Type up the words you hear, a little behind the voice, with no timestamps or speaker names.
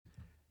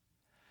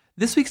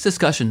This week's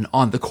discussion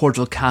on The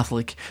Cordial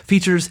Catholic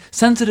features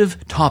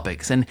sensitive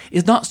topics and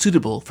is not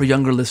suitable for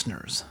younger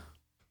listeners.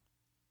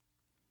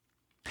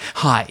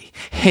 Hi,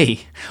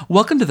 hey,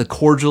 welcome to The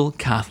Cordial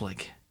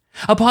Catholic,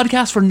 a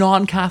podcast for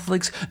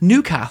non-Catholics,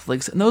 new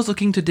Catholics, and those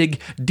looking to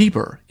dig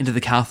deeper into the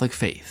Catholic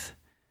faith.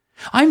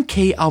 I'm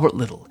K. Albert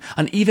Little,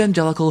 an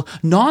evangelical,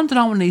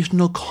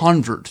 non-denominational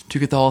convert to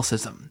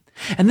Catholicism,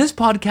 and this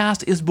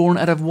podcast is born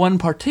out of one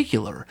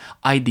particular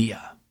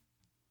idea.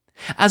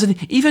 As an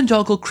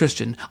evangelical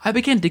Christian, I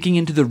began digging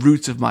into the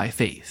roots of my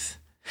faith,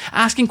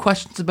 asking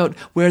questions about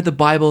where the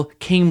Bible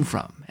came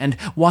from and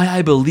why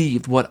I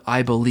believed what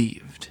I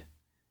believed.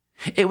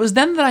 It was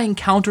then that I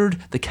encountered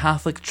the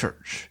Catholic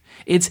Church.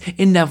 It's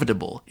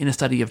inevitable in a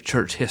study of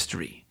church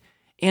history.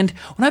 And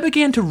when I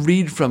began to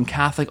read from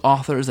Catholic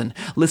authors and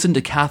listen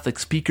to Catholic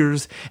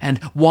speakers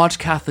and watch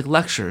Catholic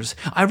lectures,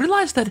 I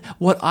realized that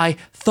what I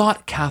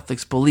thought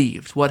Catholics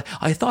believed, what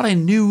I thought I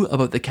knew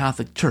about the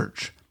Catholic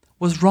Church,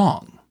 was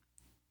wrong.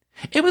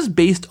 It was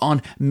based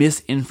on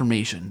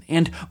misinformation,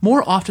 and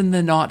more often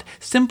than not,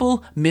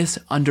 simple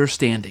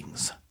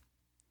misunderstandings.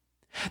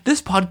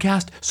 This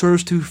podcast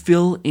serves to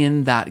fill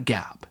in that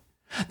gap.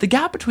 The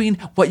gap between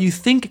what you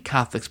think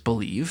Catholics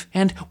believe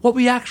and what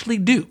we actually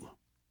do.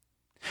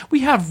 We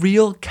have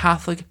real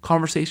Catholic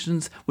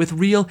conversations with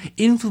real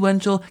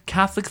influential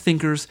Catholic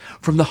thinkers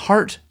from the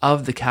heart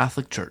of the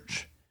Catholic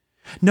Church.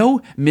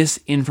 No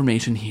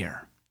misinformation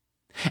here.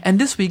 And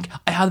this week,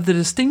 I had the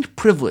distinct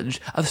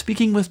privilege of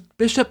speaking with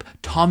Bishop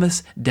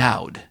Thomas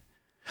Dowd,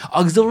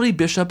 Auxiliary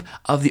Bishop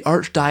of the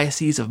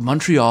Archdiocese of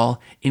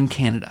Montreal in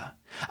Canada,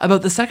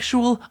 about the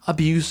sexual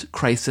abuse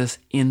crisis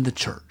in the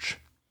Church.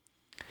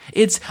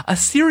 It's a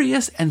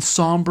serious and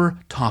somber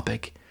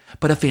topic,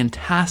 but a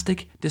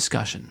fantastic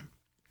discussion.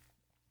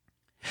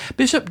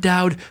 Bishop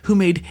Dowd, who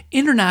made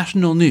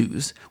international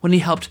news when he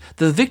helped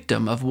the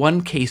victim of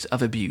one case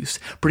of abuse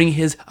bring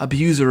his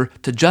abuser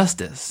to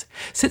justice,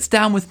 sits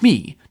down with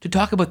me to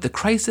talk about the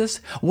crisis,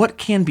 what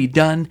can be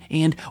done,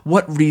 and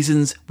what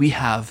reasons we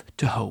have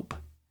to hope.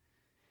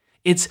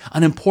 It's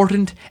an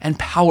important and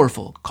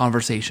powerful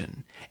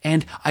conversation,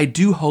 and I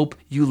do hope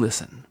you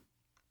listen.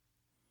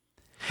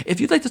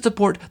 If you'd like to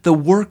support the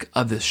work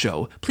of this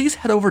show, please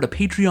head over to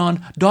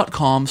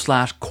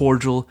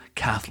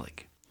patreon.com/cordialcatholic.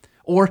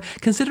 Or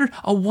consider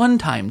a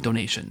one-time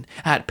donation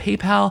at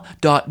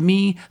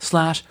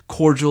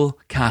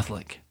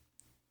paypal.me/cordialcatholic.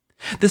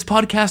 This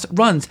podcast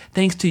runs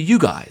thanks to you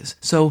guys,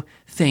 so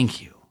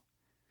thank you.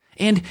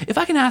 And if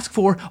I can ask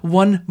for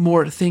one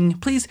more thing,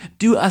 please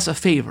do us a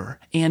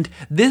favor, and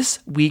this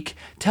week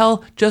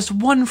tell just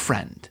one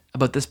friend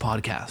about this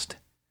podcast.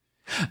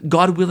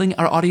 God willing,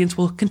 our audience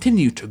will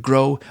continue to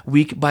grow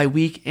week by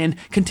week and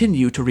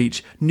continue to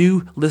reach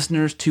new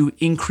listeners to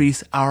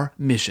increase our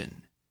mission.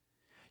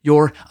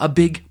 You're a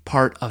big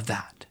part of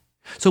that.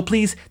 So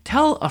please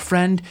tell a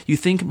friend you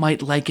think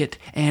might like it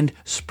and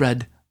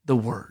spread the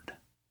word.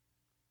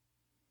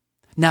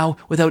 Now,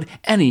 without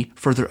any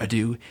further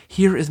ado,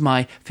 here is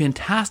my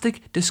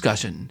fantastic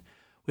discussion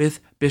with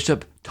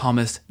Bishop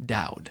Thomas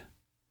Dowd.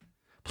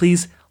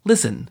 Please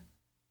listen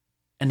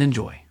and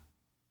enjoy.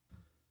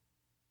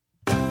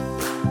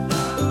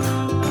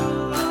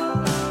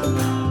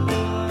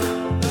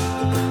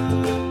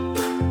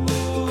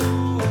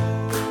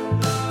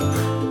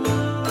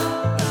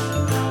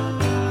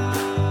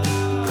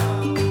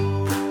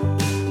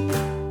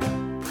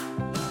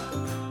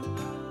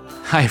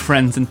 Hi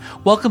friends, and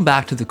welcome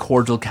back to The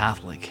Cordial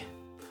Catholic.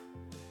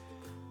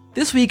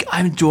 This week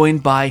I'm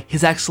joined by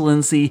His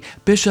Excellency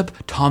Bishop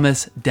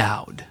Thomas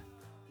Dowd.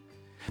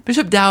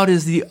 Bishop Dowd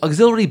is the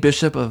Auxiliary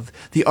Bishop of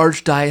the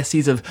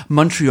Archdiocese of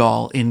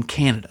Montreal in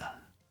Canada.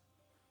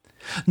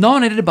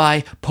 Nominated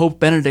by Pope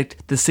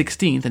Benedict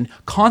XVI and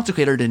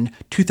consecrated in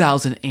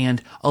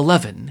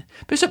 2011,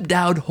 Bishop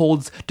Dowd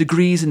holds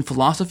degrees in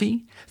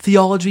philosophy,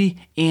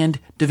 theology,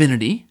 and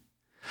divinity,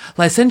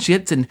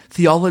 licentiates in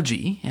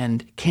theology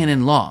and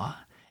canon law,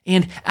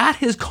 and at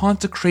his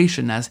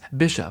consecration as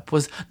bishop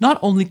was not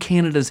only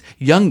Canada's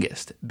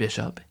youngest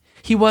bishop,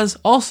 he was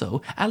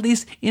also, at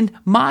least in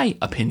my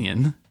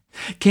opinion,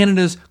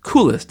 Canada's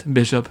coolest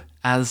bishop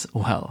as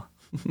well.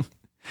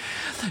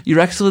 Your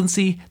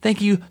Excellency,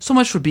 thank you so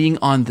much for being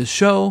on the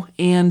show,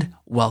 and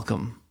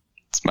welcome.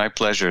 It's my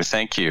pleasure.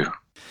 Thank you.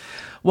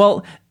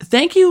 Well,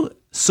 thank you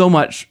so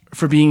much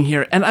for being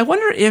here, and I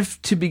wonder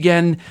if, to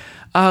begin,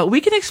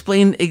 we can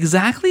explain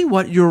exactly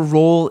what your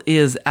role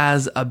is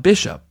as a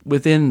bishop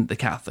within the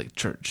Catholic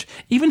Church,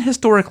 even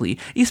historically,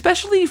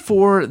 especially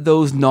for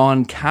those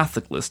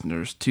non-Catholic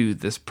listeners to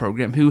this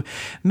program who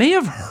may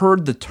have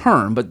heard the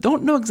term but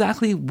don't know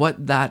exactly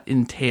what that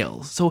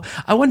entails. So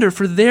I wonder,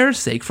 for their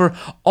sake, for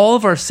all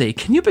of our sake,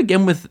 can you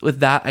begin with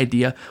that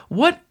idea?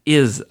 What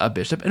is a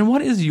bishop, and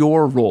what is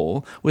your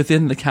role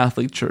within the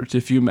Catholic Church,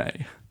 if you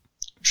may?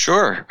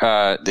 Sure.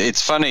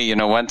 It's funny,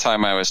 one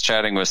time I was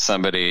chatting with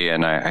somebody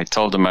and I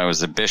told him I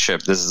was a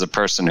bishop. This is a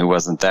person who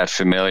wasn't that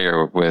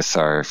familiar with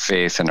our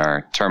faith and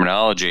our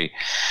terminology.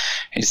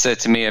 He said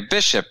to me, "A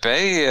bishop,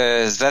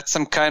 eh? Is that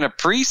some kind of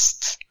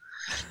priest?"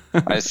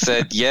 I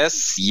said,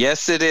 yes,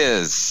 it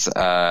is.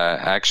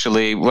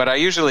 Actually, what I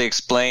usually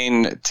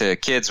explain to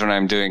kids when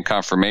I'm doing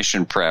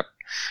confirmation prep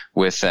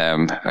with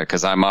them,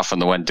 because I'm often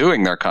the one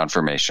doing their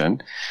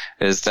confirmation,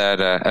 is that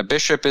a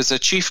bishop is a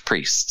chief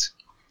priest,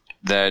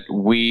 that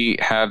we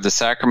have the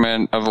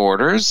sacrament of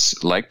orders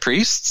like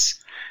priests,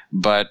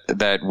 but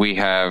that we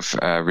have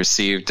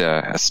received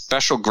a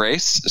special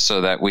grace so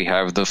that we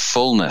have the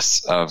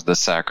fullness of the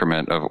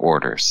sacrament of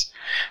orders.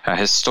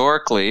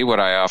 Historically, what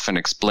I often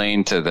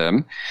explain to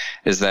them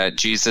is that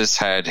Jesus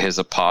had his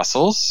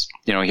apostles.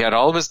 He had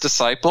all of his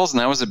disciples, and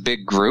that was a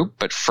big group,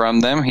 but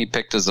from them he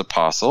picked his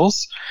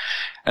apostles.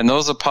 And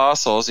those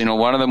apostles,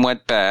 one of them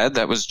went bad,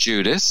 that was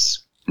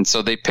Judas, and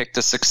so they picked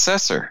a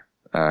successor,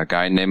 a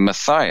guy named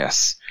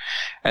Matthias.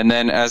 And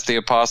then as the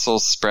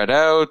apostles spread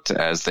out,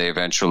 as they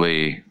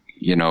eventually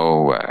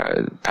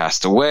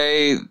passed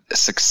away,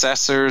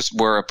 successors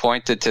were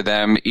appointed to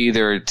them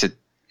either to,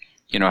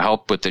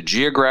 help with the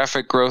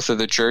geographic growth of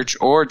the church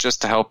or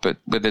just to help it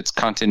with its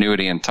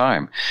continuity in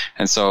time.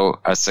 And so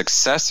a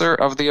successor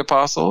of the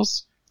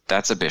apostles,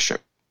 that's a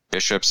bishop.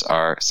 Bishops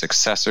are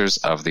successors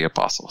of the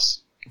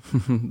apostles.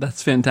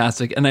 That's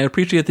fantastic. And I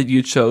appreciate that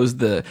you chose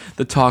the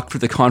talk for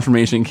the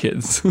confirmation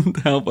kids to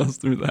help us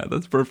through that.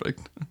 That's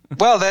perfect.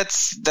 Well,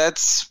 that's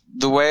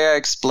the way I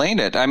explain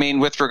it. I mean,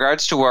 with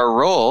regards to our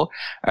role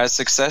as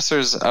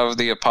successors of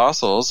the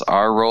apostles,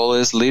 our role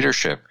is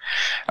leadership.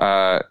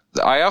 I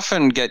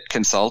often get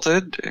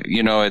consulted.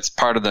 It's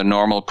part of the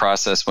normal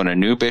process when a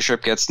new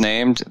bishop gets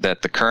named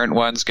that the current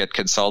ones get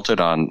consulted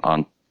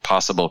on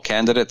possible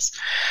candidates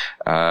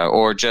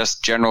or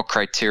just general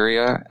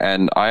criteria.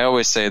 And I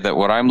always say that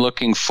what I'm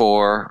looking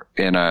for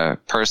in a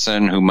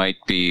person who might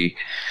be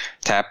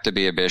tapped to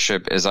be a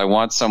bishop is I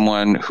want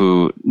someone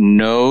who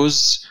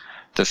knows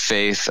the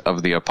faith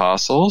of the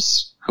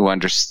apostles, who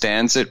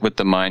understands it with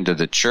the mind of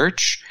the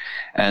church,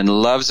 and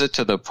loves it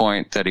to the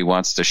point that he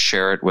wants to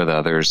share it with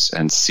others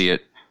and see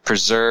it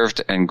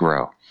preserved and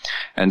grow.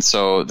 And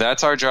so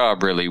that's our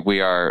job, really.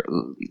 We are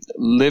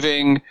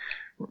living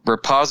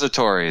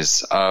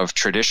repositories of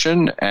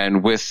tradition,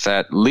 and with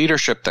that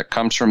leadership that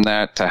comes from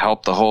that to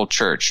help the whole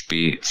church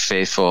be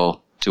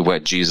faithful to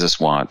what Jesus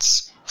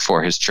wants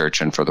for his church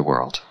and for the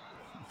world.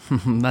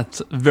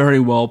 That's very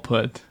well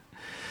put.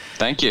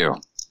 Thank you.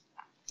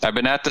 I've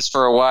been at this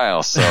for a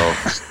while, so.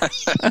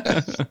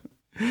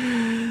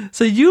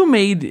 So you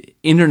made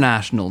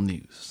international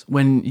news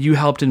when you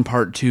helped in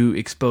part to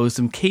expose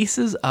some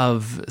cases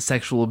of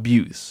sexual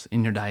abuse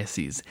in your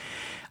diocese.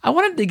 I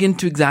want to dig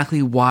into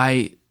exactly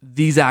why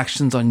these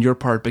actions on your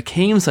part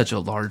became such a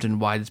large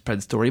and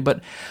widespread story,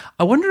 but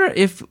I wonder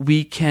if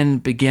we can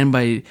begin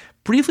by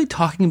briefly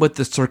talking about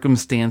the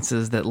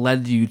circumstances that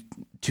led you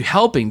to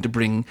helping to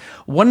bring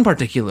one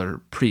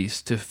particular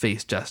priest to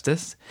face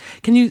justice.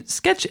 Can you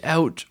sketch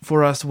out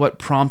for us what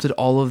prompted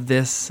all of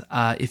this,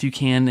 if you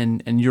can,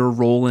 and your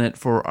role in it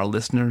for our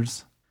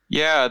listeners?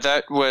 Yeah,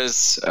 that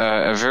was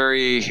a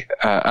very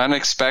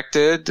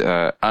unexpected,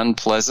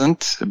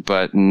 unpleasant,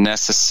 but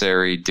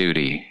necessary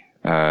duty.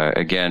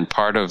 Again,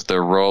 part of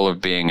the role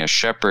of being a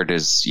shepherd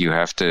is you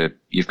have to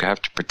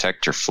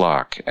protect your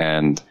flock.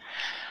 And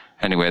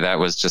anyway, that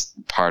was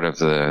just part of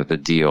the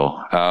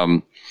deal.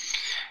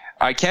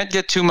 I can't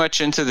get too much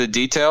into the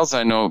details.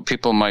 I know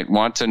people might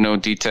want to know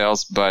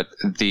details, but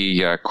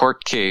the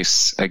court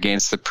case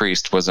against the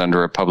priest was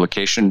under a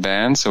publication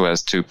ban so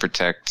as to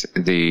protect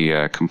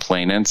the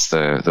complainants,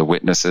 the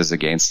witnesses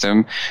against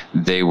him.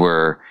 They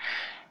were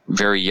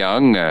very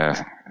young,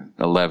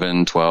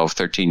 11, 12,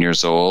 13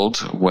 years old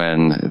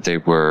when they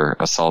were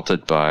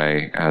assaulted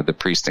by the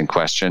priest in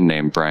question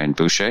named Brian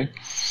Boucher.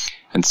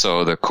 And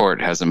so the court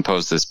has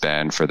imposed this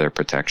ban for their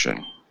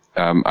protection.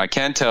 I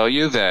can tell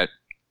you that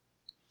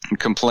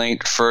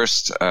complaint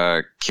first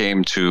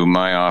came to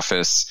my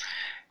office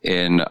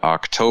in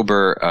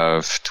October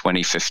of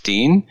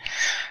 2015.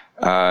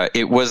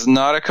 It was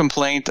not a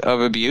complaint of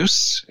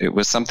abuse. It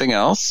was something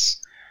else.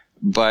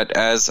 But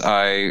as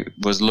I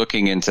was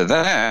looking into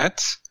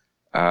that,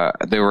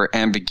 there were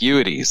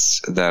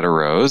ambiguities that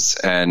arose,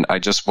 and I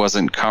just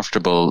wasn't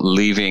comfortable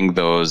leaving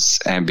those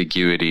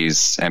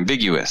ambiguities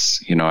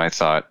ambiguous. I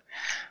thought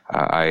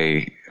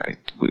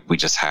we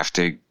just have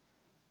to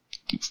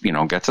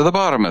get to the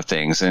bottom of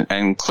things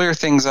and clear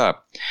things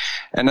up.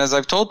 And as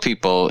I've told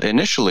people,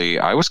 initially,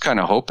 I was kind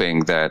of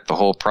hoping that the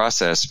whole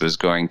process was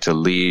going to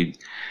lead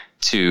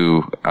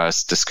to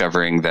us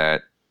discovering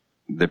that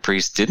the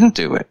priest didn't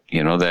do it,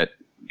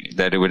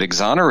 that it would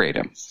exonerate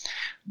him.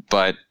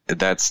 But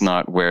that's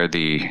not where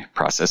the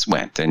process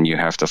went, and you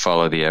have to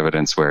follow the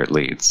evidence where it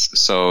leads.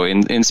 So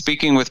in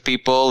speaking with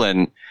people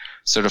and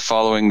sort of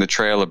following the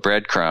trail of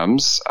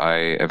breadcrumbs,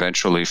 I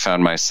eventually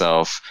found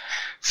myself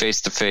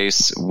face to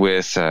face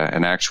with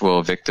an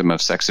actual victim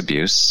of sex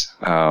abuse.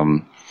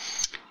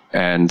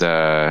 And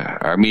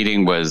our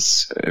meeting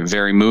was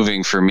very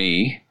moving for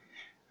me.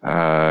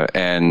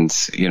 And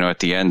at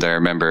the end, I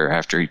remember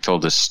after he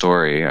told his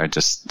story, I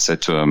just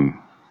said to him,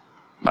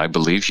 I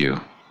believe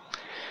you.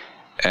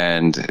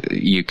 And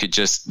you could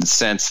just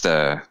sense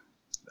the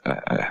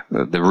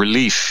the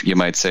relief, you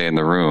might say, in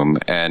the room.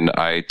 And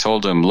I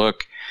told him,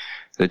 look,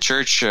 the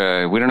church,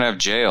 we don't have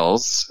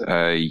jails.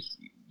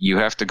 You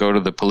have to go to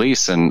the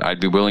police, and I'd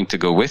be willing to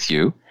go with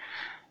you.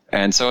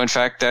 And so, in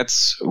fact,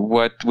 that's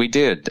what we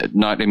did.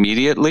 Not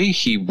immediately.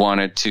 He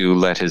wanted to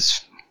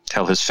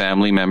tell his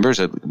family members,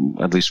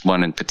 at least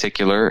one in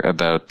particular,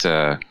 about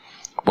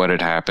what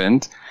had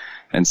happened.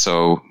 And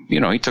so,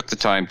 he took the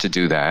time to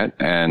do that.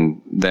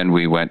 And then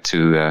we went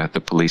to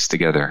the police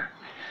together.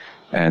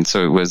 And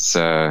so it was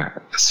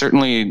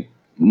certainly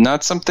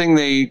not something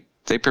they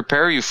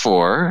prepare you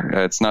for.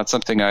 It's not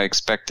something I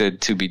expected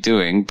to be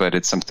doing, but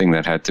it's something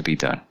that had to be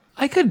done.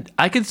 I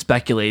could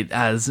speculate,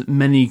 as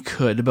many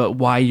could, about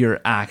why your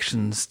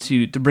actions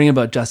to bring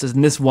about justice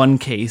in this one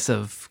case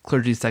of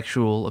clergy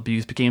sexual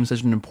abuse became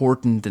such an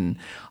important and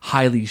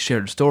highly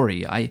shared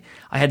story. I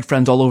had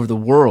friends all over the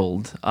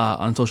world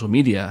on social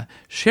media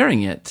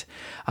sharing it.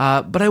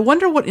 But I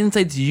wonder what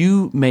insights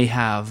you may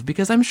have,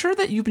 because I'm sure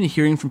that you've been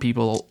hearing from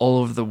people all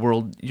over the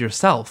world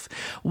yourself.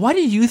 Why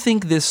do you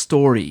think this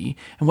story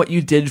and what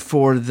you did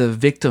for the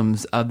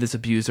victims of this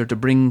abuse, or to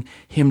bring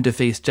him to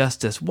face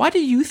justice, why do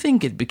you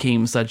think it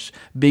became such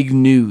big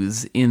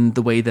news in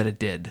the way that it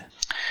did?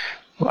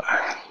 Well,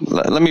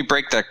 let me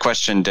break that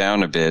question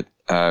down a bit.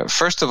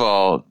 First of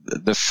all,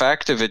 the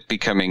fact of it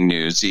becoming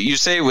news, you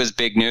say it was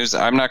big news.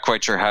 I'm not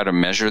quite sure how to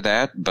measure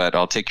that, but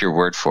I'll take your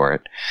word for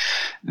it.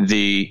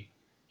 The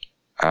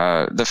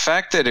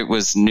fact that it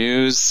was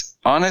news,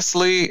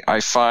 honestly, I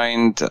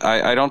find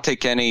I don't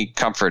take any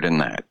comfort in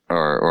that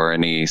or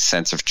any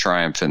sense of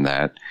triumph in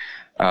that.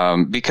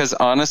 Because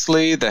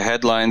honestly, the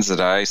headlines that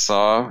I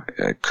saw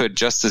could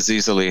just as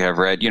easily have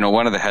read,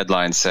 one of the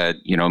headlines said,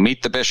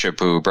 meet the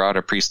bishop who brought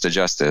a priest to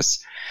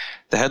justice.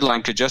 The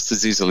headline could just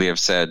as easily have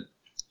said,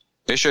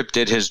 Bishop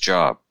did his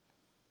job.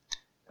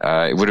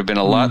 It would have been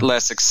a lot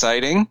less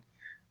exciting.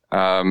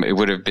 It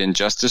would have been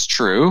just as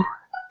true.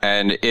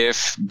 And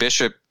if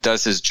Bishop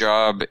does his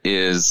job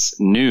is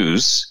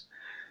news,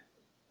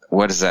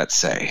 what does that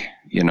say?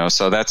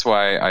 So that's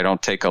why I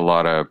don't take a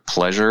lot of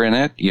pleasure in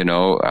it.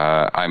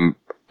 I'm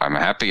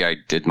happy I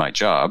did my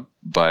job,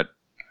 but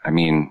I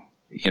mean,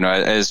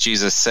 as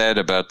Jesus said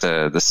about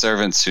the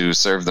servants who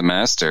serve the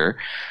master,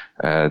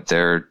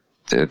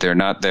 they're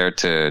not there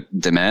to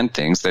demand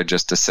things. They're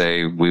just to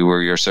say, we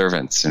were your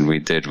servants and we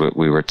did what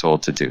we were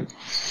told to do.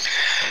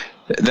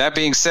 That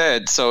being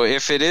said, so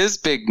if it is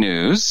big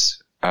news,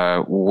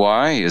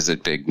 why is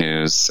it big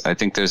news? I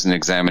think there's an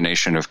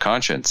examination of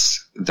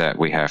conscience that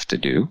we have to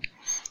do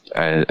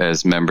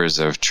as members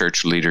of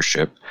church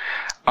leadership.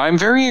 I'm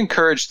very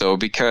encouraged, though,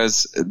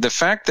 because the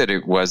fact that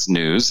it was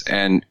news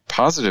and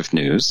positive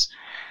news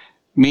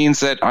means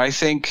that I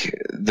think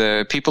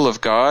the people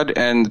of God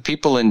and the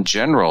people in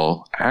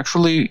general,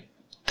 actually,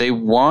 they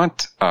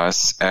want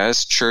us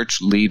as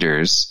church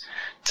leaders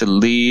to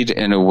lead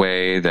in a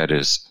way that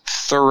is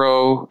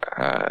thorough,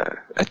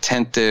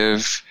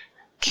 attentive,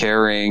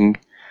 caring.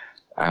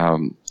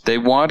 They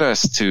want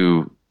us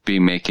to be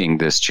making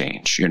this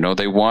change.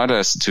 They want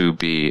us to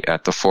be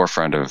at the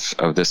forefront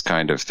of this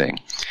kind of thing.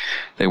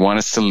 They want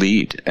us to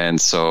lead. And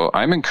so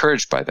I'm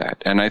encouraged by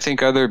that. And I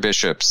think other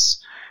bishops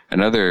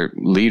and other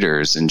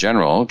leaders in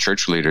general,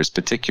 church leaders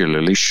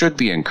particularly, should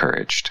be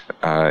encouraged.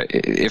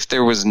 If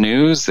there was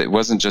news, it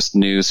wasn't just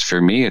news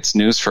for me, it's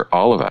news for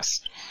all of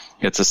us.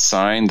 It's a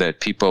sign that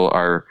people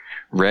are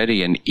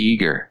ready and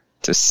eager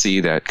to see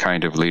that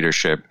kind of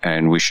leadership,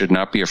 and we should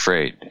not be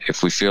afraid.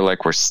 If we feel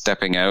like we're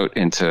stepping out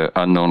into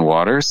unknown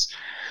waters,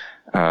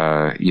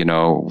 we're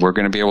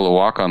going to be able to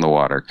walk on the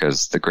water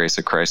because the grace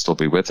of Christ will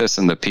be with us,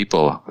 and the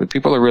people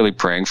are really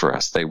praying for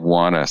us. They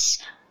want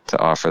us to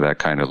offer that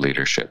kind of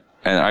leadership.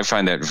 And I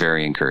find that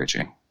very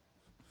encouraging.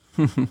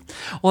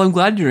 Well, I'm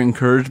glad you're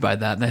encouraged by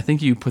that, and I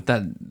think you put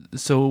that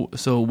so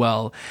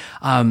well.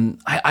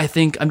 I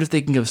think I'm just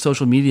thinking of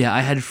social media.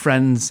 I have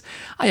friends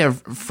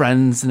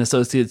and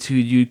associates who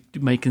you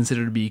might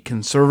consider to be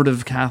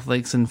conservative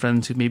Catholics, and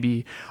friends who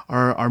maybe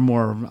are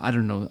more,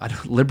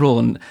 liberal.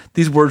 And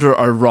these words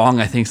are wrong,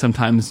 I think,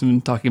 sometimes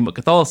when talking about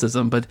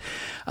Catholicism. But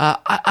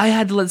I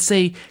had, let's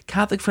say,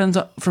 Catholic friends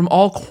from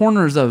all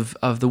corners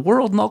of the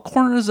world and all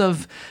corners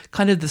of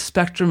kind of the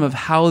spectrum of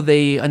how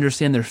they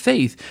understand their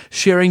faith,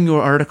 sharing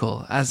your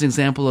article as an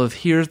example of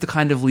here's the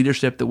kind of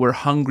leadership that we're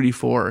hungry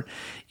for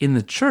in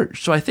the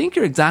church. So I think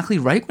you're exactly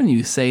right when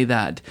you say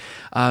that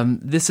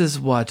this is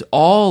what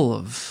all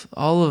of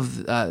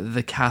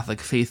the Catholic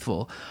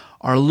faithful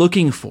are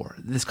looking for,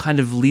 this kind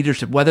of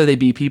leadership, whether they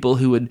be people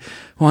who would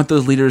want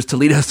those leaders to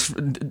lead us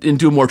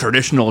into a more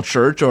traditional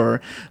church or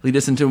lead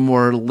us into a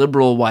more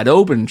liberal, wide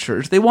open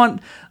church. They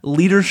want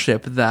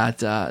leadership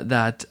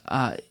that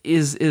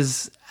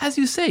is, as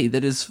you say,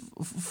 that is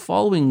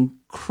following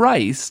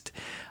Christ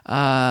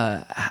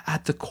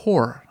at the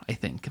core, I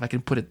think, if I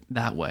can put it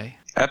that way.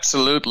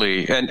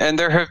 Absolutely. And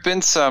there have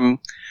been some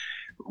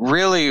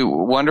really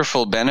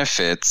wonderful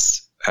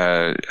benefits.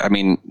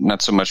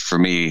 Not so much for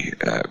me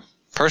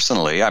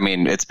personally. I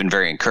mean, it's been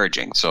very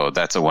encouraging, so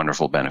that's a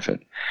wonderful benefit.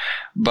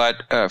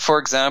 But for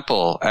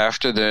example,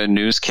 after the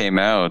news came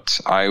out,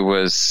 I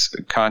was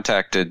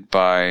contacted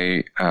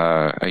by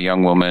a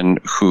young woman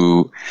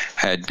who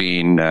had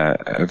been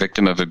a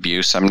victim of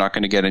abuse. I'm not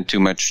going to get into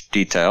much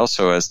detail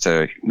so as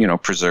to,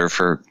 preserve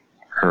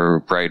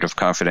her right of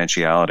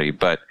confidentiality.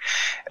 But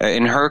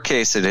in her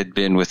case, it had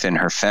been within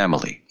her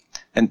family.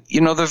 And,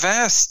 the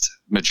vast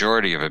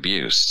majority of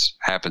abuse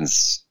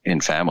happens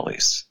in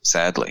families,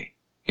 sadly.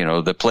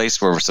 The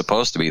place where we're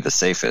supposed to be the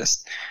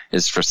safest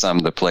is for some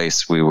the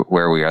place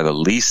where we are the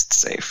least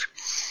safe.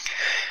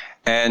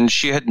 And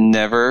she had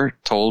never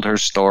told her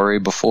story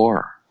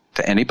before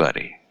to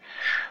anybody.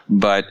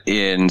 But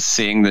in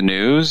seeing the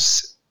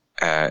news,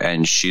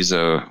 and she's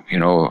a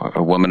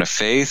woman of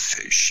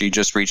faith, she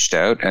just reached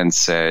out and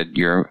said,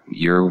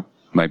 you're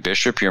my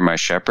bishop, you're my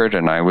shepherd,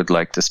 and I would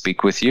like to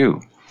speak with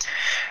you.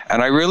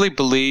 And I really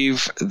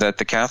believe that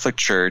the Catholic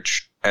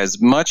Church,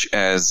 as much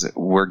as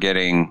we're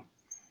getting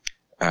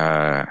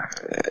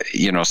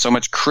so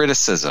much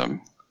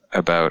criticism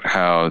about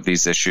how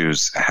these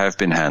issues have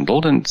been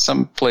handled, and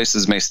some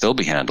places may still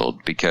be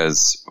handled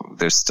because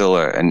there's still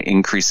an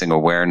increasing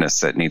awareness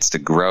that needs to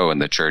grow in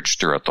the church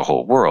throughout the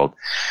whole world.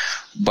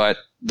 But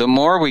the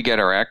more we get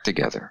our act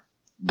together,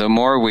 the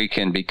more we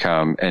can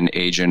become an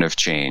agent of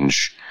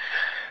change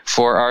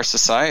for our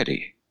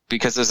society.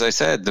 Because as I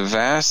said, the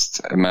vast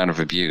amount of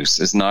abuse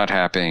is not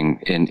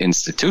happening in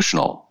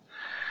institutional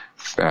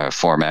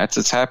formats.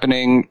 It's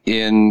happening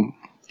in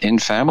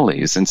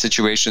families, in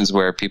situations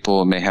where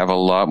people may have a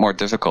lot more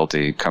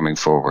difficulty coming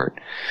forward.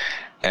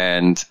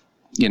 And,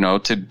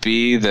 to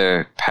be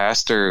the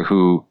pastor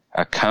who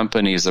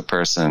accompanies a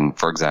person,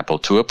 for example,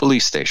 to a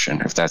police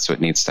station, if that's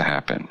what needs to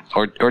happen,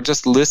 or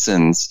just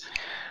listens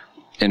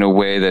in a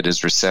way that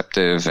is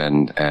receptive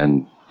and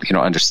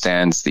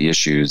understands the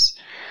issues.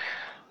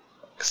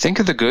 Think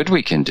of the good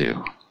we can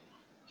do.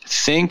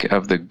 Think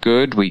of the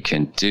good we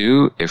can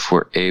do if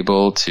we're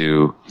able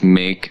to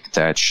make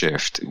that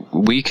shift.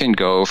 We can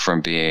go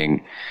from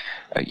being,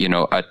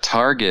 a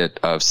target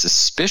of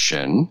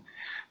suspicion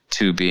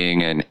to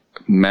being a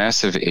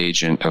massive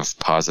agent of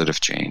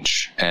positive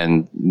change.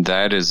 And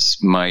that is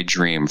my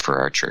dream for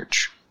our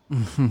church.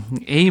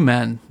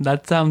 Amen.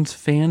 That sounds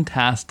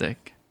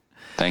fantastic.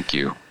 Thank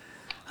you.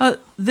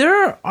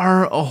 There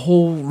are a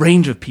whole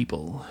range of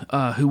people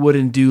who would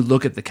and do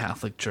look at the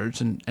Catholic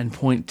Church and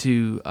point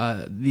to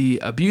the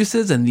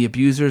abuses and the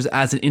abusers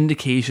as an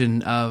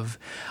indication of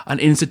an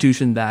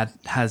institution that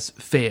has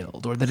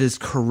failed or that is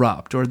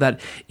corrupt or that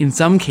in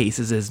some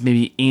cases is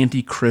maybe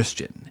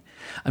anti-Christian.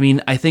 I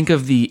mean, I think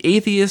of the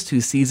atheist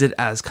who sees it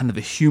as kind of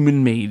a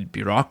human-made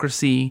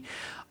bureaucracy.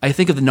 I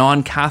think of the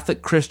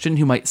non-Catholic Christian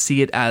who might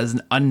see it as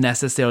an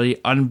unnecessarily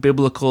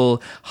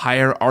unbiblical,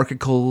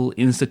 hierarchical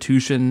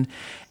institution.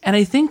 And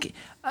I think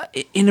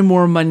in a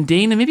more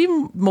mundane and maybe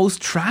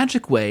most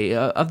tragic way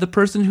of the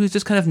person who's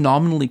just kind of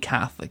nominally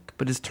Catholic,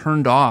 but is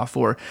turned off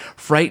or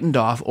frightened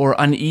off or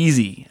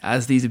uneasy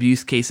as these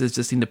abuse cases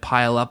just seem to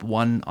pile up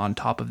one on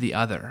top of the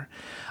other.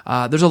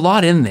 There's a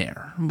lot in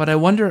there, but I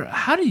wonder,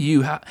 how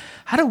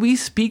do we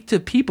speak to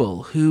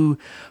people who,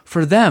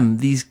 for them,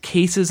 these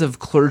cases of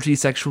clergy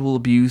sexual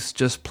abuse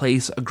just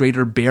place a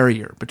greater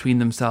barrier between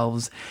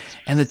themselves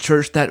and the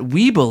church that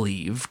we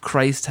believe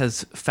Christ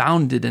has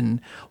founded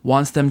and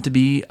wants them to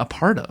be a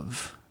part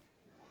of?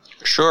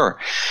 Sure.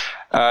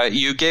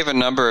 You gave a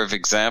number of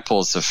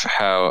examples of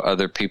how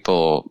other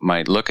people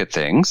might look at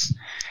things.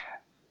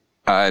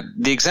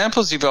 The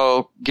examples you've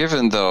all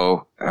given,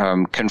 though,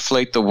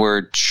 conflate the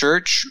word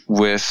church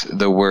with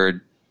the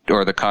word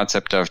or the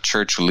concept of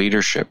church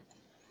leadership.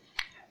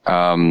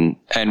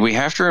 And we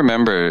have to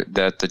remember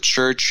that the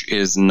church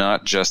is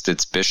not just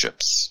its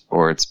bishops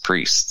or its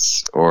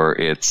priests or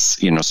its,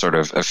 sort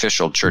of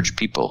official church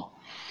people.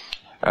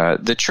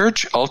 The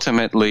church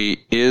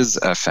ultimately is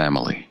a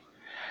family.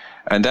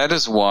 And that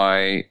is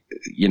why,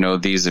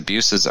 these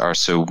abuses are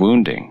so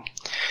wounding.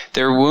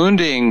 They're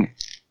wounding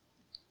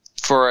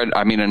for,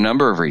 a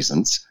number of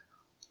reasons.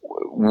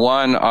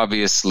 One,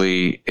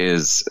 obviously,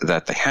 is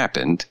that they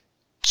happened.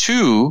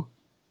 Two,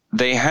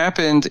 they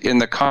happened in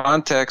the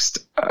context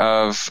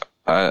of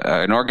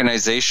an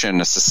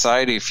organization, a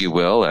society, if you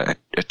will, a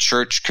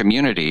church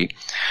community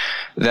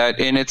that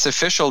in its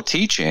official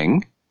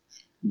teaching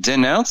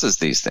denounces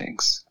these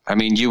things. I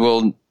mean, you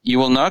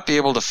will not be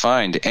able to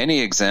find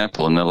any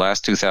example in the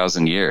last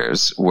 2,000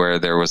 years where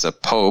there was a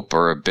pope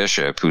or a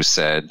bishop who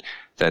said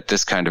that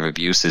this kind of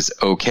abuse is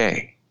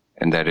okay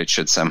and that it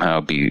should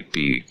somehow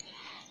be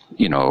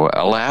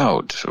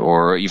allowed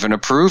or even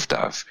approved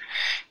of.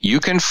 You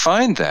can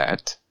find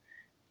that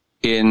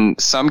in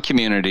some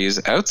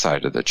communities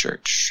outside of the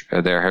church.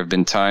 There have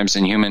been times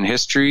in human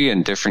history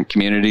in different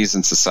communities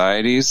and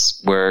societies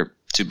where,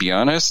 to be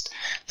honest,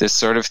 this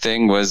sort of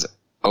thing was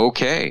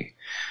okay.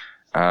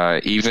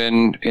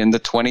 Even in the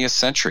 20th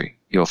century,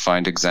 you'll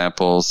find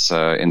examples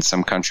in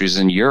some countries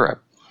in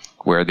Europe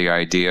where the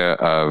idea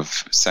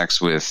of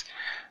sex with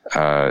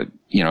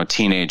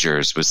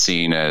teenagers was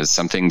seen as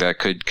something that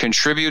could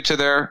contribute to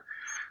their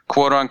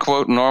quote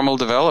unquote normal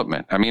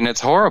development. I mean,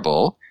 it's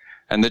horrible.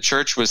 And the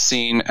church was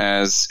seen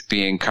as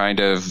being kind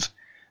of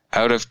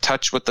out of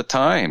touch with the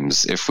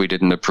times if we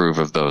didn't approve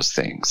of those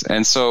things.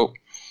 And so,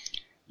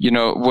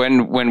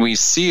 when we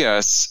see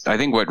us, I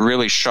think what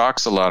really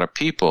shocks a lot of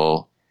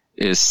people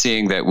is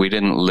seeing that we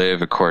didn't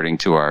live according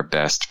to our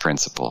best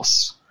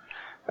principles.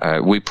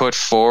 We put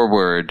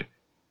forward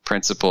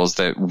principles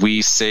that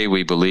we say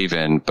we believe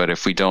in, but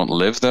if we don't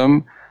live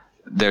them,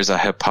 there's a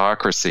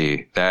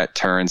hypocrisy that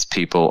turns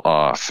people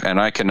off. And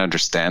I can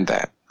understand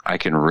that. I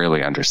can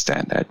really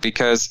understand that,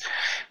 because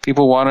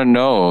people want to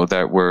know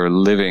that we're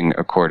living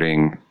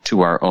according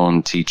to our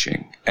own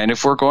teaching. And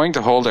if we're going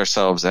to hold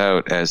ourselves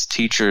out as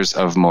teachers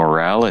of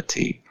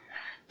morality,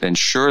 then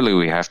surely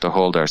we have to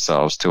hold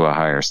ourselves to a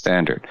higher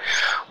standard.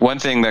 One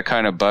thing that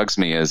kind of bugs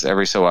me is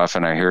every so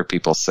often I hear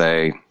people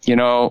say,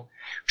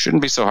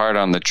 shouldn't be so hard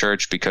on the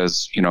church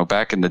because,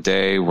 back in the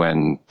day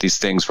when these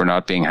things were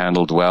not being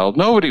handled well,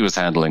 nobody was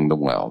handling them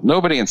well.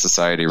 Nobody in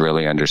society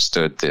really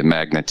understood the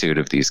magnitude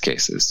of these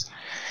cases.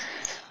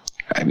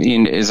 I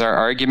mean, is our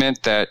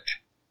argument that,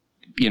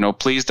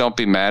 please don't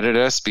be mad at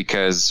us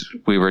because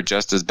we were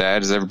just as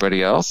bad as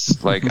everybody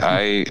else? Like,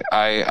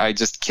 I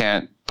just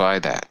can't buy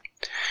that.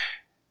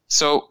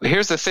 So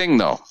here's the thing,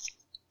 though.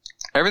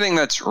 Everything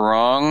that's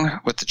wrong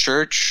with the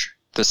church,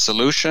 the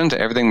solution to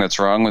everything that's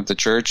wrong with the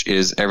church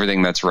is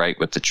everything that's right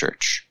with the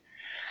church.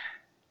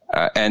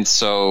 And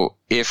so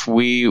if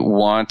we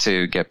want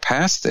to get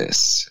past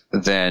this,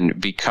 then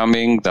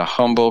becoming the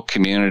humble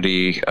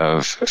community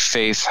of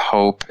faith,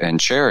 hope, and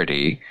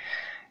charity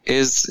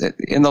is,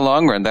 in the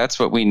long run, that's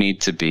what we need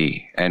to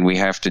be. And we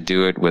have to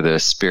do it with a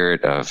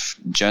spirit of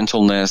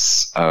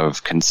gentleness,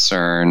 of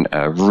concern,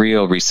 of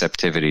real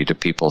receptivity to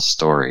people's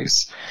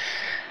stories.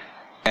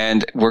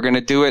 And we're going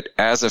to do it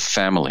as a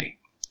family.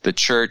 The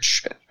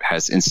church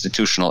has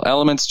institutional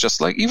elements, just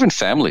like even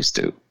families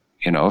do.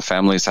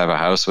 Families have a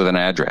house with an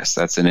address.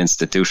 That's an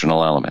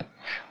institutional element.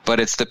 But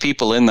it's the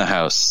people in the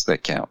house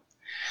that count.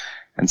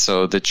 And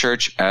so the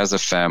church as a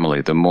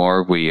family, the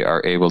more we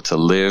are able to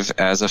live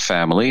as a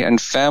family,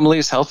 and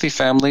families, healthy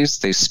families,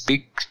 they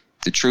speak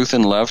the truth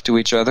in love to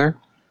each other.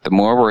 The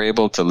more we're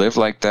able to live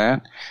like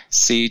that,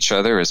 see each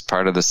other as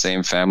part of the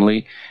same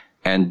family,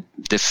 and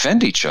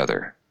defend each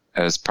other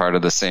as part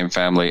of the same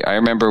family. I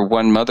remember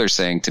one mother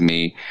saying to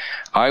me,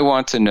 I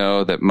want to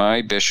know that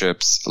my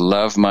bishops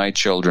love my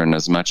children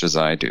as much as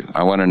I do.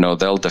 I want to know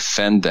they'll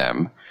defend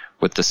them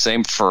with the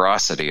same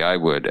ferocity I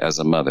would as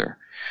a mother.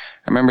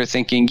 I remember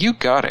thinking, you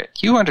got it.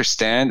 You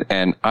understand,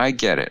 and I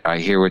get it. I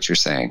hear what you're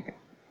saying.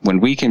 When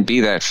we can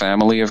be that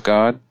family of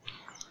God,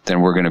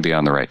 then we're going to be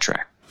on the right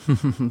track.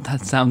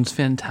 That sounds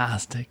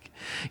fantastic.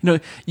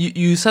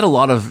 You said a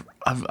lot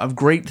of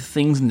great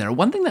things in there.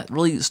 One thing that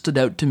really stood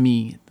out to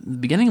me at the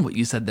beginning of what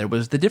you said there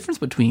was the difference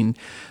between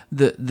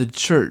the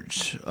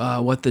church,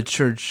 what the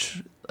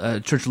church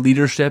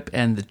leadership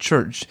and the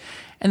church,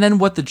 and then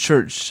what the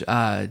church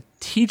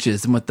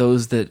teaches and what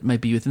those that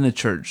might be within the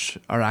church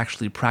are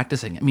actually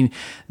practicing. I mean,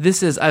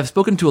 I've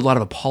spoken to a lot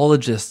of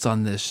apologists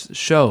on this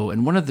show,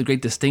 and one of the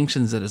great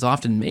distinctions that is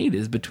often made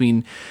is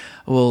between,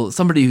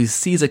 somebody who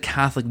sees a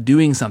Catholic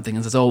doing something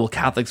and says,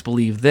 Catholics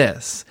believe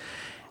this,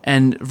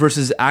 and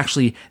versus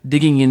actually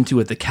digging into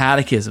what the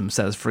Catechism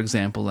says, for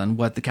example, and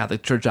what the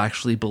Catholic Church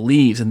actually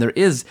believes. And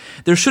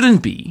there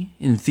shouldn't be,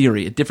 in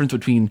theory, a difference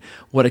between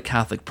what a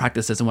Catholic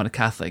practices and what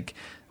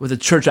the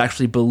Church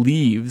actually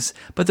believes.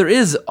 But there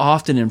is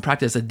often in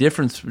practice a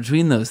difference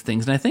between those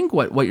things. And I think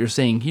what you're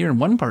saying here in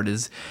one part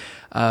is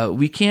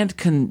you can't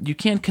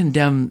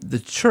condemn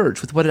the Church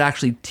with what it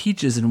actually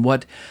teaches and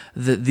what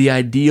the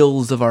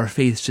ideals of our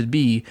faith should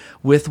be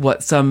with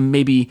what some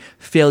maybe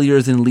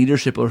failures in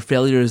leadership or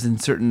failures in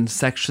certain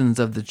sections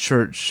of the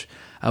Church.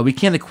 We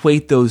can't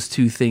equate those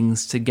two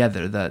things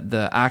together,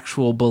 the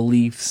actual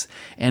beliefs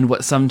and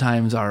what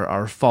sometimes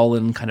our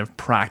fallen kind of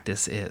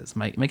practice is.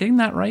 Am I getting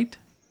that right?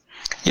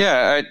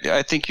 Yeah,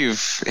 I think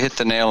you've hit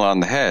the nail on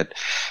the head.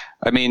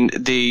 I mean,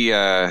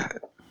 the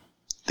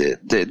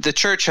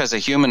church has a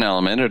human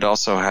element. It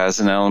also has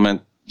an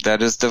element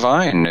that is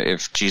divine.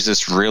 If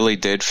Jesus really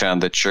did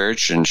found the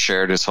church and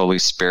shared his Holy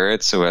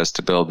Spirit so as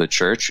to build the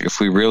church, if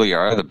we really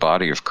are the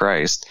body of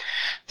Christ,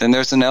 then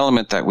there's an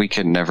element that we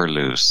can never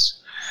lose.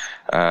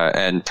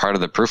 And part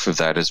of the proof of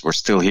that is we're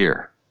still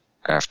here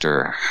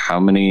after how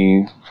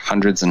many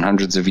hundreds and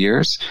hundreds of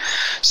years?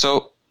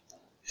 So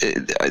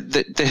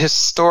the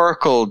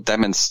historical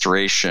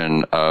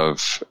demonstration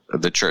of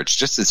the church,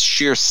 just its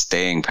sheer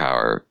staying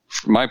power,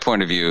 from my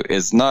point of view,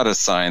 is not a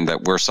sign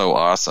that we're so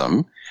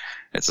awesome.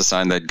 It's a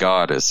sign that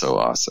God is so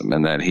awesome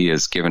and that he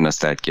has given us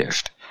that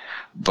gift.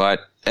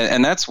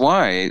 And that's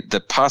why the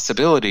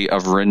possibility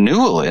of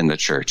renewal in the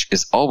church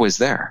is always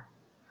there.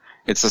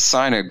 It's a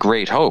sign of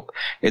great hope.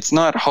 It's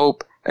not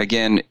hope,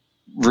 again,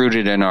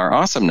 rooted in our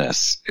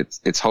awesomeness.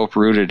 It's hope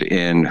rooted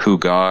in who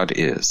God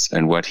is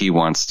and what he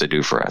wants to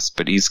do for us.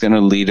 But he's going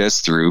to lead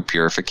us through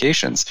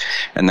purifications.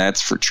 And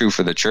that's true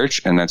for the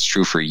church, and that's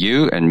true for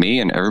you and me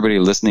and everybody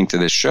listening to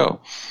this show.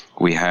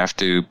 We have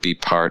to be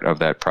part of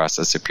that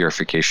process of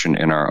purification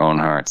in our own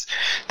hearts.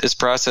 This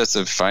process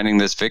of finding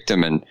this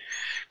victim and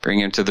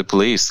bringing him to the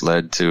police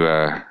led to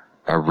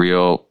a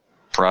real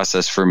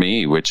process for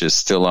me, which is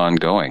still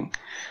ongoing.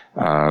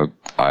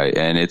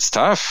 And it's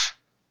tough,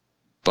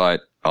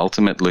 but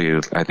ultimately,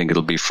 I think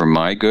it'll be for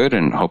my good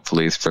and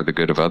hopefully for the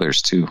good of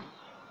others too.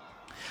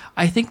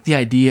 I think the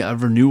idea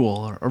of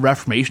renewal or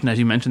reformation, as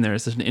you mentioned there,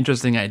 is such an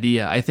interesting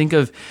idea. I think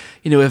of,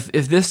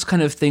 if this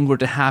kind of thing were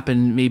to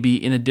happen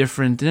maybe in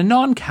a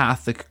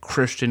non-Catholic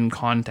Christian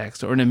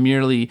context or in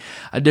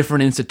a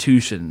different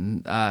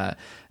institution,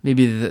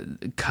 maybe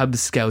the Cub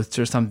Scouts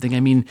or something. I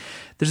mean,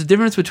 there's a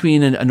difference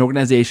between an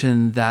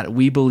organization that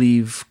we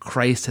believe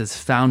Christ has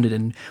founded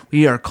and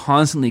we are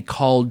constantly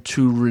called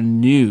to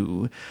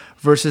renew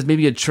versus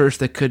maybe a church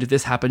that could, if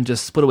this happened,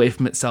 just split away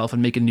from itself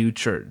and make a new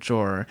church,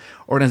 or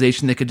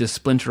organization that could just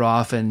splinter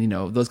off and,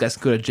 those guys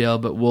can go to jail,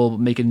 but we'll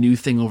make a new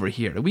thing over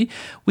here. We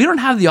don't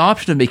have the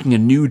option of making a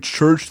new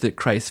church that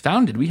Christ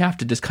founded. We have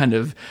to just kind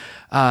of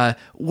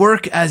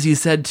work, as you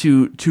said,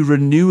 to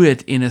renew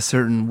it in a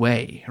certain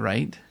way,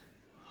 right?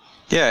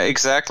 Yeah,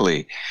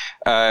 exactly.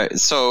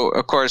 So,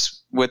 of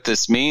course, what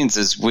this means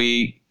is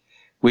we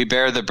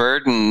bear the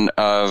burden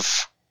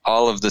of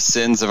all of the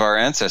sins of our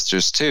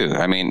ancestors too.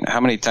 I mean,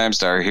 how many times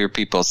do I hear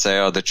people say,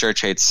 "Oh, the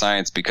church hates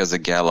science because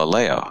of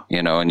Galileo,"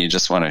 and you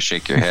just want to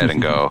shake your head and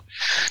go,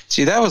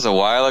 "Gee, that was a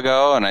while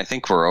ago, and I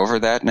think we're over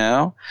that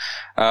now."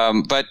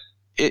 But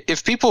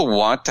if people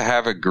want to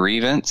have a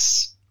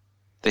grievance,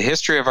 the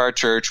history of our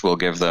church will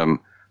give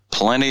them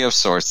plenty of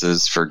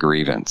sources for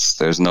grievance.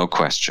 There's no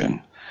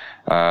question.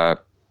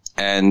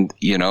 And,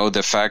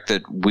 the fact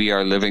that we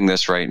are living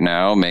this right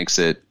now makes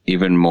it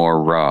even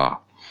more raw.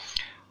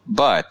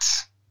 But,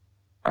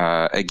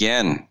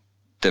 again,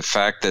 the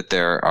fact that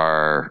there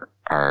are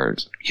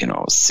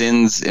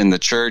sins in the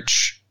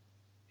church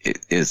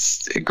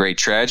is a great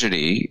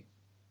tragedy.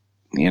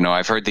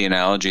 I've heard the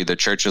analogy, the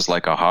church is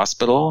like a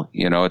hospital.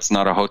 It's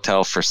not a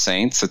hotel for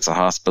saints. It's a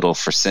hospital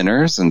for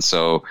sinners. And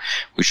so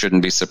we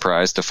shouldn't be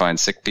surprised to find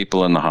sick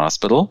people in the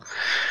hospital.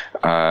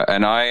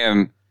 And I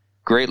am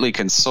greatly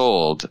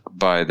consoled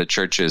by the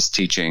church's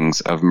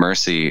teachings of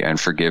mercy and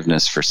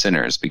forgiveness for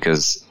sinners,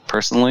 because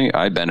personally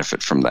I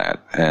benefit from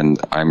that, and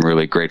I'm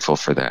really grateful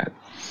for that.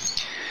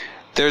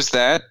 There's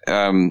that.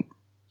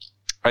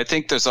 I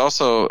think there's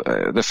also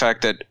the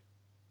fact that,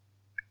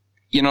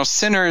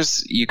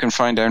 sinners you can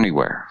find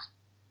anywhere.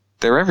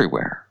 They're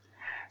everywhere.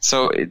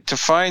 So to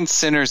find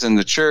sinners in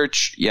the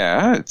church,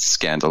 yeah, it's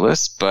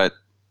scandalous, but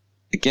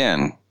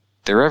again,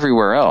 they're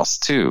everywhere else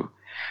too.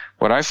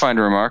 What I find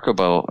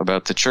remarkable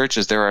about the church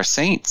is there are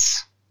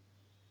saints.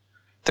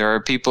 There are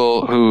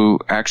people who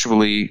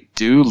actually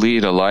do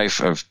lead a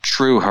life of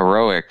true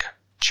heroic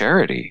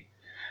charity.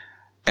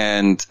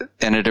 And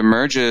it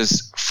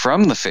emerges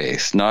from the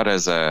faith, not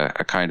as a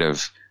kind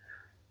of,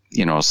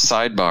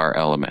 sidebar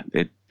element.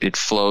 It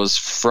flows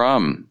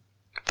from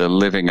the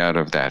living out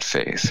of that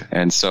faith.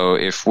 And so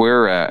if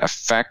we're a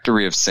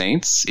factory of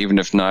saints, even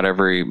if not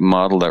every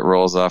model that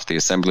rolls off the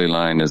assembly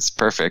line is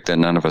perfect,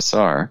 and none of us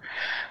are,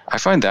 I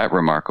find that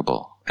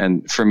remarkable.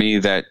 And for me,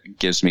 that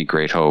gives me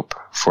great hope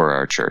for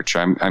our church.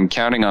 I'm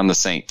counting on the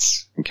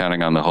saints. I'm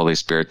counting on the Holy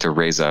Spirit to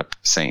raise up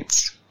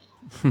saints.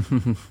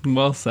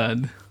 Well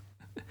said.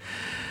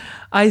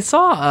 I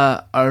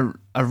saw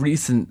a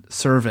recent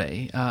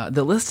survey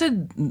that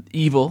listed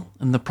evil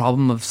and the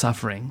problem of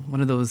suffering,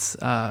 one of those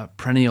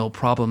perennial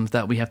problems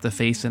that we have to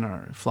face in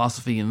our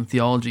philosophy and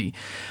theology.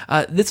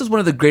 This is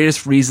one of the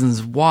greatest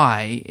reasons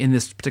why, in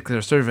this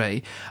particular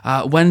survey,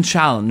 when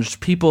challenged,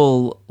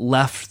 people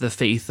left the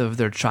faith of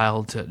their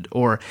childhood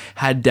or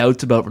had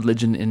doubts about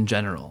religion in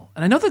general.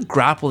 And I know that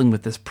grappling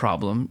with this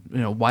problem,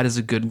 why does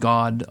a good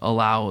God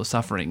allow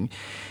suffering,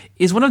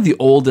 is one of the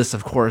oldest,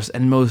 of course,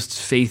 and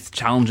most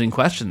faith-challenging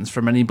questions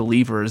for many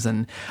believers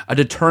and a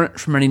deterrent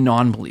for many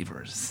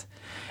non-believers.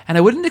 And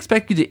I wouldn't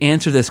expect you to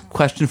answer this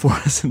question for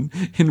us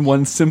in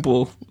one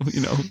simple,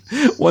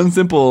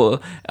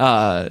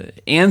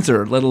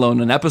 answer, let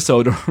alone an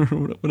episode or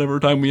whatever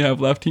time we have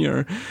left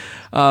here.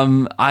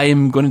 I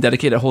am going to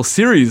dedicate a whole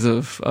series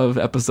of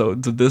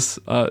episodes of this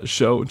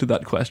show to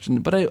that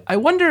question. But I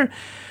wonder,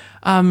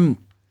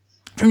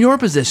 from your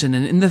position,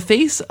 and in the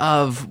face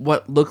of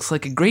what looks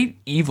like a great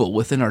evil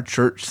within our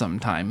church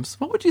sometimes,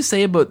 what would you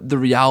say about the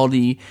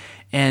reality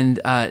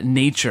and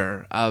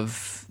nature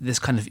of this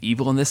kind of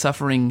evil and this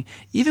suffering,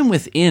 even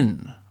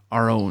within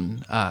our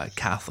own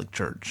Catholic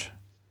Church?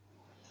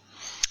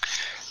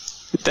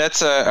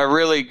 That's a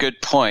really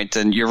good point,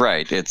 and you're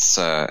right. It's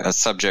a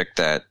subject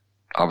that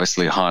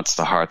obviously haunts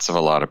the hearts of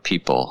a lot of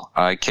people.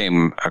 I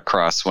came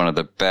across one of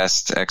the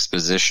best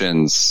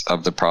expositions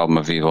of the problem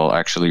of evil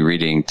actually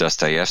reading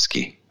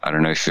Dostoevsky. I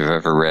don't know if you've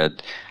ever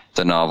read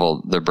the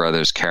novel The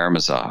Brothers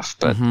Karamazov,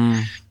 but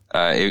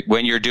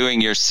when you're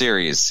doing your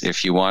series,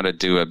 if you want to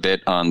do a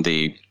bit on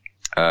the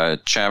a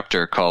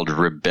chapter called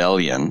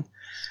Rebellion.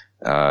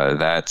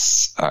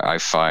 That's, I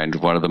find,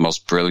 one of the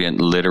most brilliant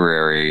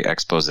literary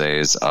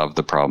exposés of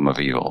the problem of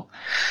evil.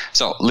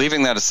 So,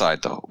 leaving that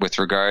aside, though, with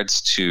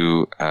regards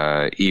to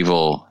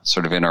evil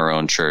sort of in our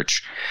own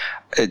church,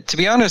 to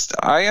be honest,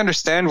 I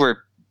understand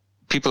where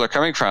people are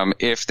coming from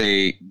if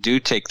they do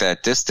take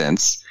that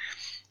distance,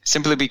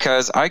 simply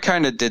because I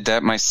kind of did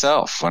that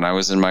myself when I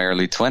was in my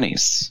early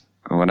 20s.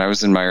 When I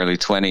was in my early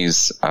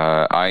 20s,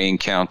 I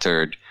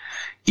encountered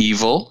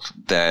evil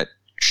that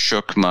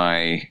shook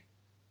my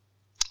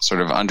sort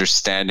of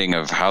understanding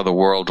of how the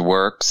world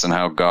works and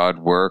how God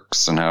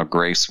works and how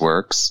grace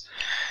works.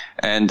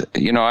 And,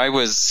 you know,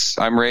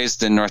 I'm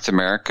raised in North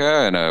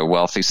America in a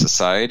wealthy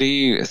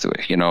society,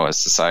 you know, a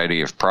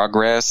society of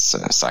progress,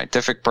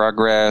 scientific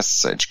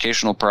progress,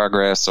 educational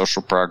progress,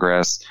 social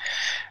progress.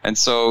 And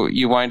so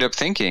you wind up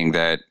thinking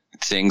that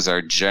things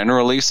are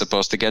generally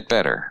supposed to get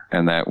better,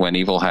 and that when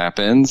evil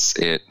happens,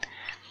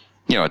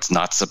 it's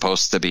not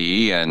supposed to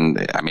be.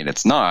 And I mean,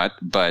 it's not,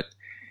 but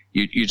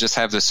you just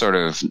have this sort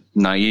of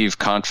naive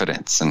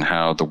confidence in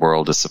how the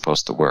world is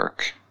supposed to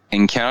work.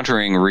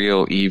 Encountering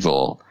real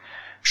evil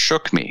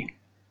shook me,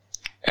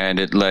 and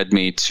it led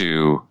me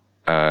to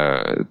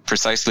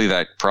precisely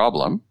that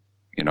problem.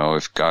 You know,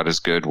 if God is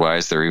good, why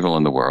is there evil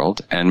in the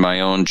world? And my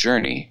own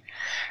journey.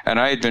 And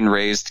I had been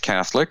raised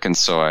Catholic, and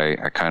so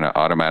I kind of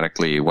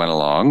automatically went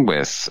along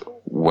with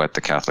what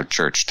the Catholic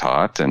Church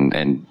taught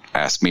and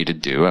asked me to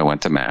do. I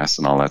went to Mass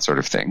and all that sort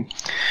of thing.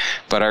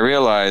 But I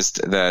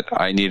realized that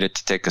I needed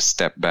to take a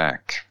step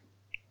back,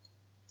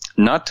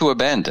 not to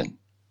abandon,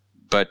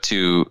 but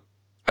to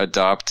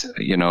adopt,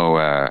 you know,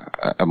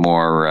 a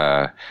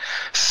more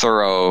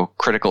thorough,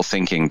 critical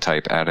thinking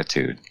type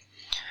attitude.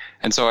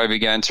 And so I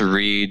began to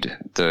read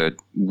the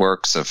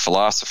works of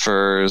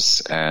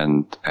philosophers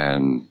and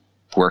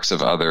works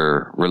of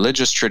other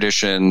religious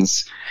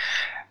traditions.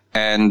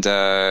 And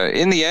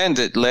in the end,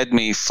 it led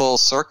me full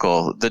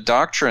circle. The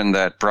doctrine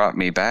that brought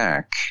me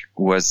back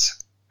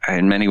was,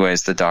 in many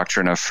ways, the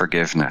doctrine of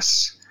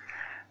forgiveness.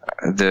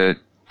 The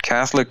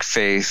Catholic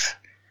faith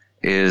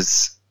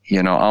is,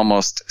 you know,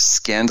 almost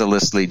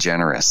scandalously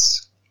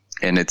generous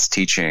in its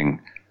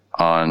teaching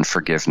on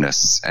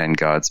forgiveness and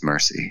God's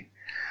mercy.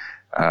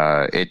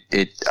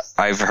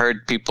 I've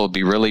heard people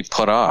be really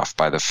put off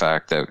by the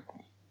fact that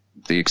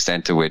the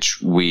extent to which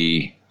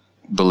we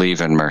believe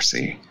in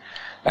mercy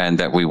and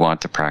that we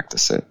want to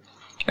practice it.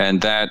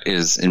 And that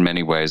is in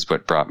many ways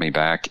what brought me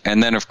back.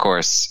 And then, of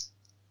course,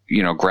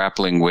 you know,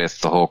 grappling with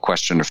the whole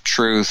question of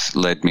truth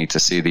led me to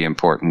see the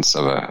importance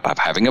of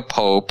having a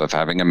pope, of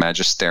having a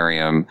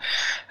magisterium,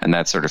 and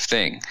that sort of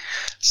thing.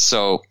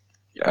 So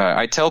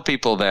I tell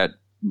people that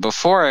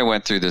before I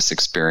went through this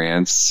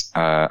experience,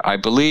 I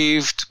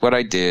believed what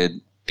I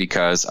did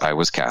because I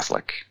was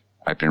Catholic.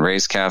 I've been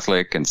raised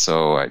Catholic, and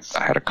so I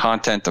had a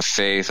content of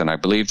faith, and I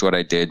believed what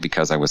I did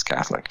because I was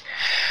Catholic.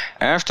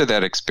 After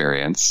that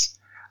experience,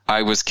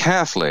 I was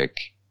Catholic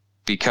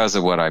because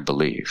of what I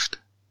believed.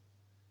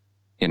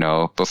 You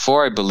know,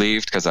 before I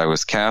believed because I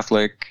was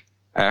Catholic,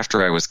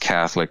 after I was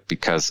Catholic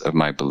because of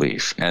my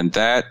belief. And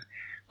that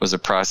was a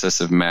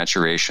process of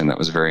maturation that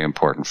was very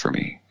important for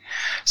me.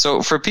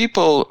 So for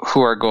people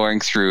who are going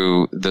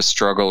through the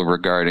struggle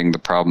regarding the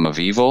problem of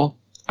evil,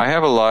 I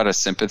have a lot of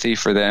sympathy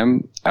for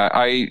them.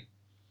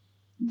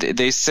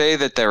 They say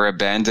that they're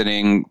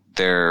abandoning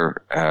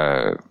their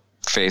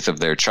faith of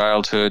their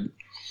childhood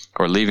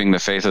or leaving the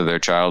faith of their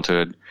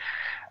childhood.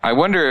 I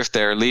wonder if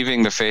they're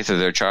leaving the faith of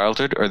their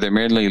childhood or they're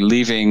merely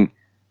leaving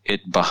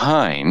it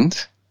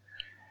behind.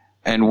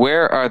 And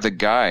where are the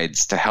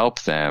guides to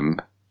help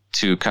them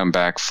to come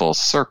back full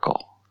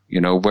circle? You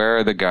know, where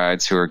are the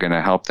guides who are going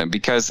to help them?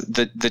 Because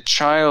the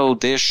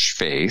childish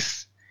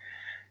faith,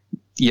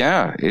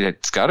 yeah,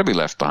 it's got to be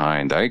left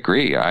behind. I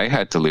agree. I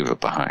had to leave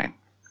it behind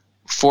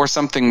for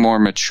something more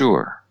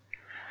mature.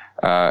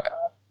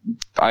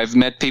 I've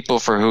met people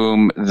for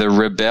whom the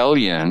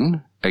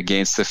rebellion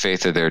against the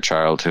faith of their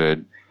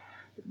childhood,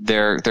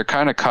 they're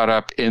kind of caught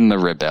up in the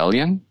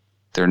rebellion.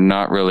 They're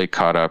not really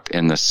caught up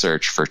in the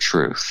search for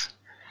truth.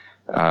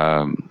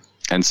 And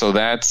so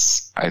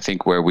that's, I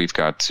think, where we've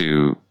got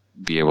to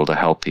be able to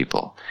help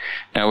people.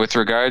 Now, with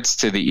regards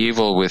to the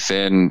evil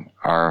within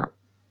our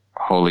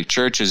holy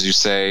church, as you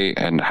say,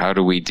 and how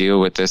do we deal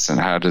with this, and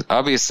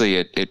obviously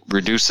it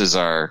reduces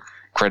our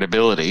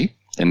credibility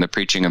in the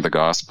preaching of the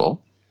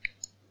gospel,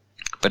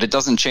 but it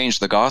doesn't change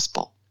the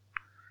gospel.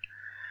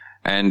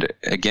 And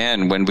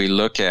again, when we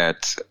look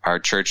at our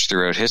church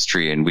throughout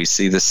history and we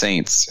see the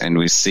saints and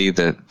we see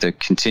the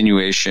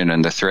continuation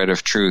and the thread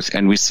of truth,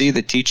 and we see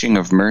the teaching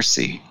of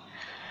mercy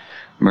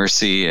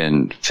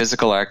and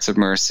physical acts of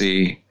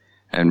mercy,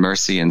 and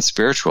mercy and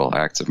spiritual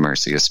acts of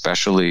mercy,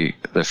 especially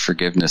the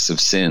forgiveness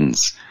of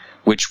sins,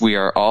 which we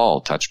are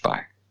all touched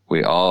by.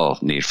 We all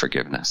need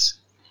forgiveness.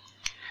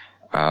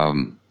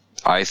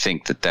 I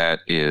think that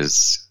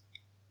is,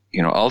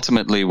 you know,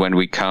 ultimately when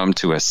we come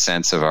to a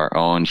sense of our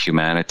own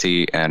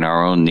humanity and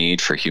our own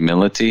need for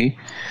humility,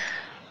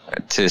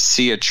 to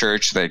see a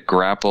church that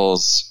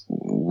grapples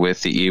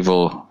with the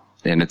evil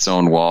in its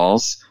own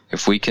walls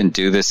If we can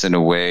do this in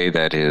a way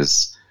that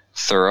is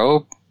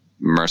thorough,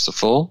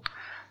 merciful,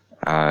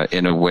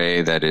 in a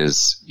way that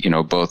is,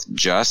 both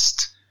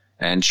just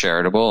and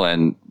charitable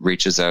and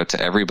reaches out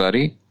to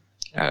everybody,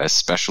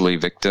 especially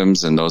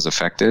victims and those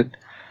affected,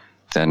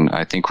 then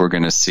I think we're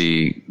going to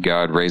see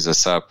God raise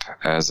us up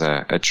as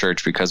a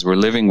church, because we're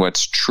living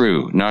what's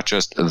true, not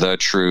just the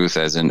truth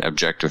as in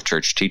objective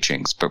church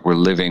teachings, but we're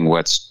living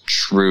what's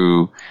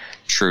true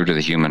to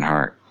the human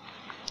heart.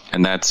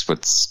 And that's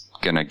what's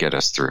going to get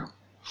us through.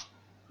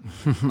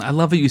 I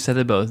love what you said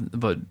about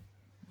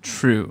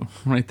true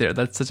right there.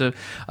 That's such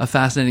a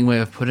fascinating way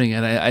of putting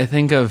it. I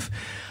think of,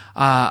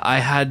 I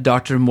had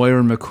Dr.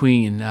 Moira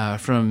McQueen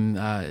from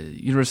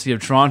University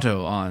of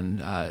Toronto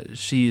on.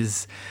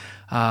 She's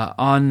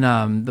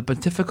on the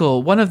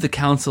pontifical, one of the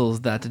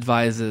councils that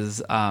advises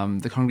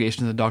the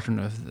Congregation of the Doctrine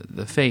of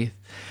the Faith.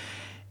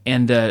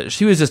 And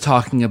she was just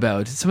talking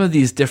about some of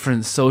these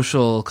different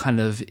social kind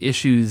of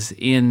issues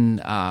in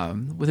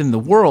within the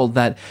world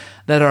that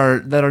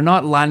are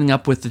not lining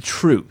up with the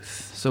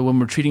truth. So when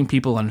we're treating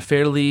people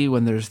unfairly,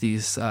 when there's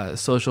these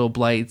social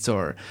blights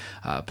or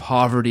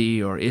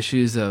poverty or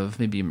issues of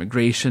maybe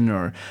immigration,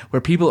 or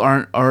where people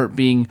aren't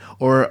being,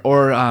 or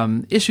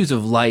issues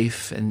of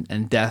life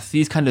and death,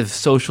 these kind of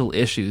social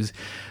issues,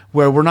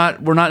 where we're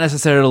not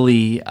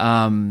necessarily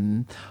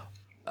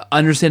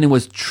understanding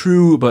what's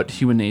true about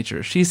human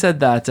nature. She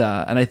said that,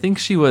 and I think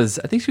she was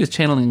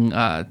channeling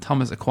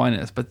Thomas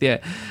Aquinas, but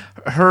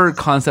her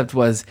concept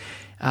was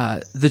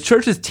the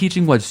church is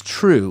teaching what's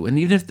true, and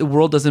even if the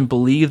world doesn't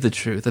believe the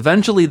truth,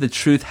 eventually the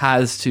truth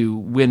has to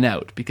win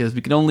out, because we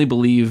can only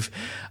believe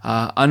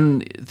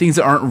things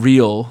that aren't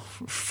real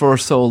for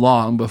so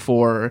long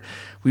before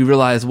we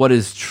realize what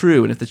is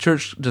true. And if the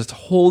church just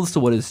holds to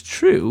what is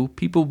true,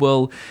 people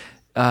will,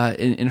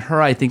 in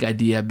her, I think,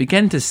 idea,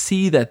 begin to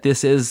see that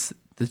this is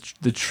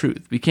the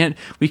truth. We can't,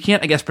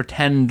 I guess,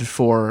 pretend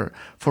for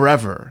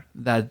forever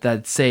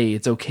that say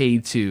it's okay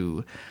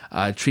to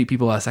treat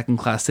people as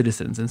second-class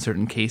citizens in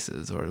certain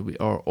cases,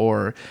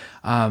 or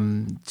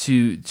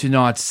to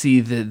not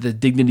see the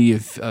dignity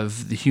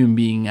of the human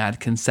being at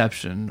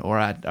conception or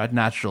at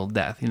natural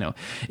death.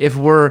 If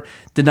we're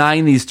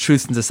denying these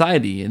truths in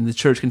society, and the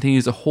church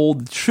continues to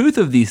hold the truth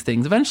of these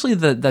things, eventually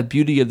that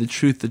beauty of the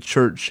truth the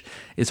church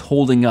is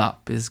holding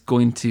up is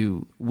going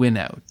to win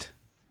out.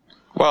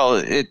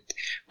 Well,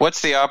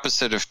 what's the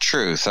opposite of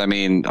truth? I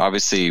mean,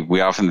 obviously,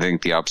 we often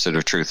think the opposite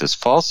of truth is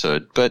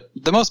falsehood, but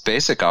the most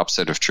basic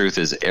opposite of truth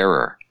is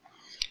error.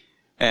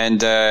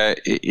 And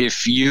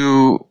if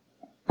you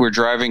were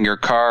driving your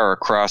car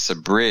across a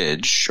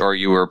bridge, or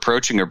you were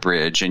approaching a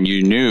bridge, and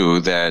you knew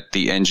that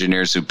the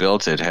engineers who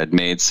built it had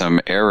made some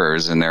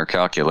errors in their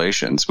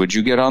calculations, would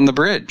you get on the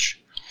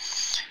bridge?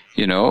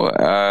 It's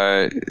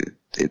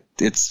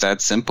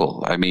that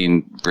simple. I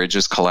mean,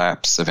 bridges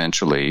collapse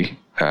eventually.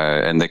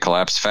 And they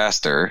collapse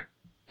faster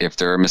if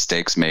there are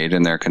mistakes made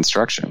in their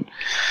construction.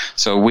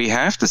 So we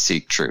have to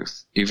seek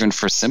truth, even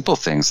for simple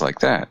things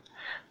like that.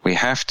 We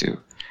have to.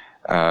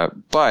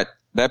 But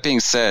that being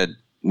said,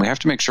 we have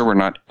to make sure we're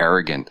not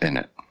arrogant in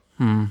it.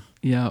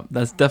 Yeah,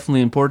 that's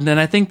definitely important.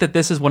 And I think that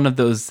this is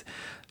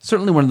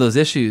certainly one of those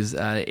issues,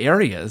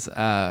 areas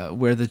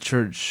where the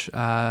church,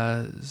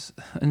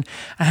 and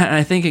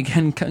I think,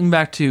 again, coming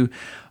back to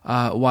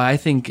why I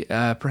think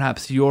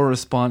perhaps your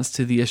response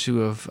to the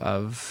issue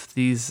of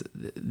these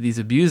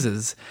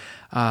abuses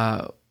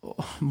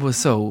was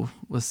so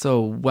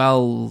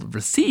well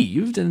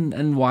received,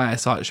 and why I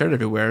saw it shared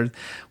everywhere,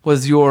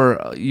 was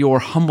your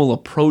humble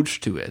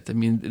approach to it. I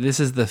mean, this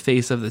is the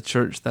face of the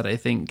church that I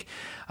think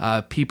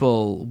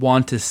people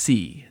want to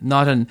see,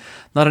 not an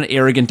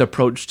arrogant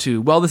approach to,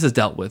 well, this is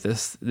dealt with,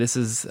 this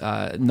is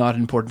not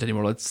important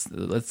anymore,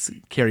 let's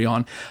carry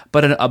on,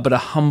 but a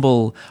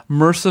humble,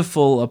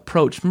 merciful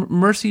approach,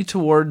 mercy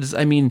towards,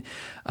 I mean,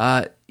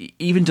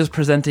 even just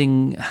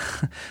presenting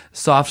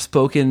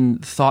soft-spoken,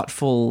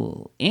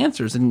 thoughtful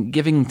answers and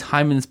giving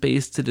time and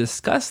space to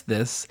discuss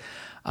this.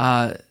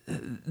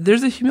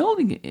 There's a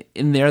humility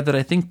in there that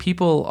I think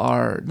people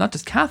are, not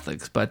just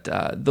Catholics, but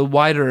the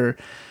wider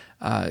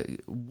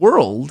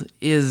world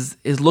is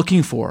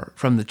looking for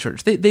from the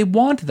church. They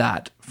want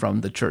that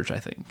from the church, I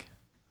think.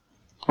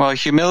 Well,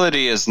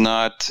 humility is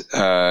not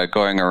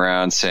going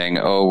around saying,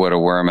 "Oh, what a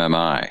worm am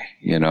I?"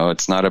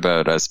 It's not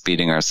about us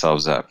beating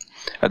ourselves up.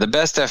 The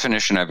best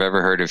definition I've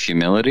ever heard of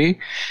humility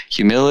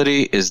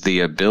is the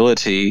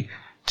ability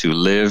to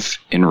live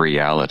in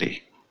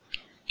reality.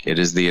 It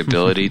is the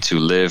ability to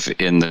live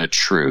in the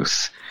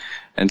truth.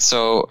 And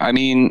so, I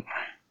mean,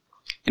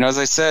 as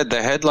I said,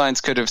 the headlines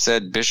could have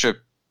said Bishop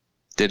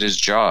did his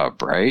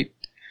job, right?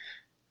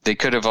 They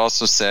could have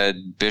also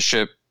said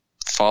Bishop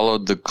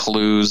followed the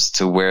clues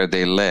to where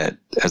they led,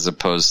 as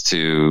opposed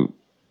to,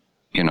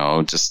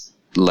 just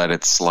let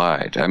it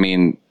slide. I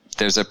mean,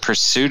 there's a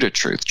pursuit of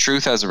truth.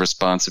 Truth has a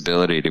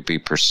responsibility to be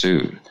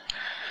pursued.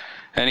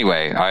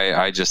 anyway,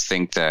 I just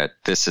think that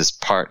this is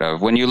part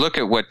of, when you look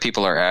at what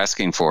people are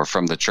asking for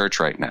from the church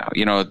right now,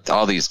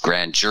 all these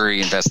grand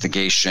jury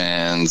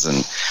investigations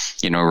and,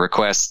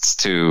 requests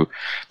to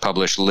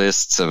publish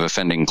lists of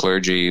offending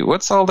clergy.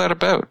 What's all that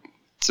about?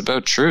 It's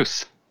about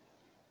truth.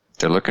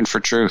 They're looking for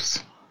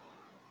truth.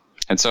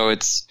 And so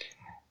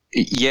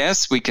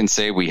yes, we can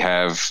say we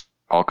have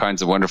all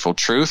kinds of wonderful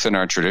truth in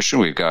our tradition.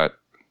 We've got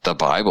the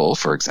Bible,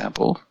 for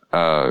example.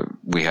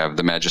 We have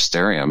the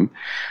magisterium,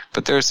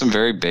 but there are some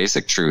very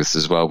basic truths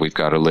as well we've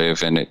got to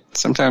live. And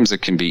sometimes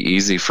it can be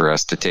easy for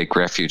us to take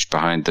refuge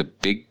behind the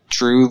big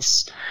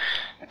truths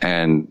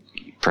and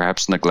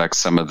perhaps neglect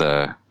some of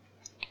the,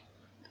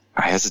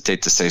 I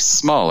hesitate to say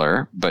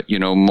smaller, but,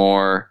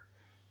 more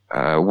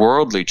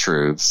worldly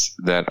truths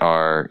that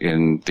are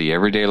in the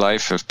everyday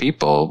life of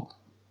people.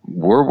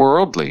 We're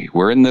worldly.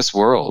 We're in this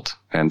world.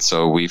 And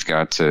so we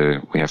have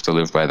to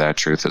live by that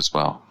truth as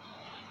well.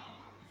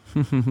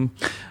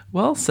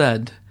 Well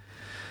said.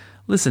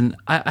 Listen,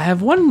 I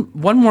have one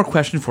more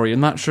question for you. I'm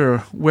not sure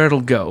where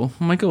it'll go.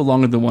 It might go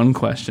longer than one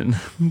question,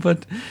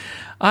 but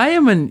I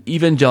am an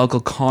evangelical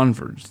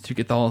convert to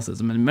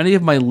Catholicism, and many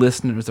of my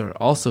listeners are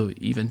also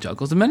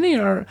evangelicals, and many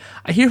I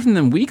hear from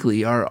them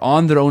weekly, are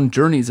on their own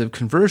journeys of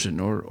conversion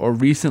or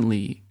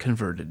recently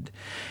converted.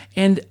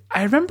 And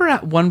I remember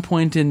at one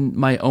point in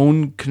my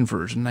own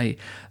conversion, I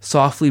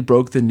softly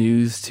broke the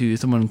news to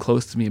someone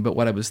close to me about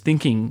what I was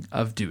thinking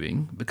of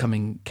doing,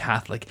 becoming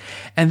Catholic,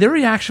 and their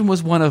reaction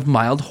was one of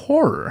mild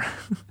horror.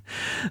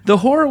 The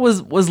horror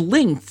was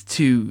linked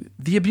to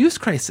the abuse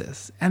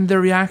crisis, and their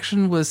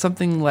reaction was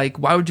something like,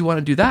 why would you want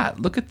to do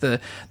that? Look at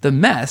the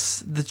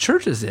mess the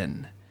church is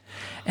in.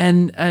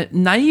 And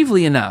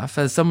naively enough,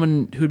 as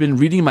someone who'd been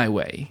reading my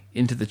way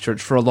into the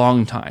church for a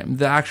long time,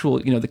 the actual,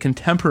 the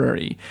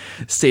contemporary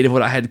state of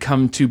what I had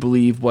come to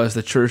believe was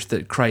the church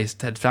that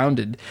Christ had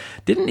founded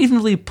didn't even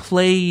really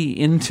play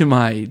into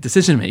my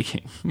decision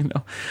making.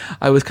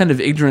 I was kind of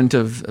ignorant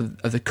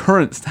of the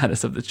current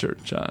status of the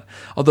church,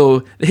 although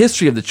the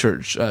history of the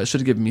church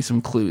should have given me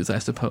some clues, I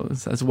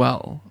suppose, as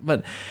well.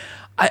 But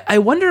I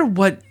wonder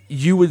what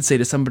you would say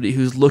to somebody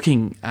who's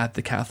looking at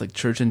the Catholic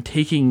Church and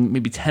taking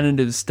maybe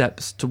tentative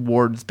steps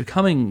towards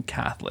becoming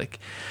Catholic,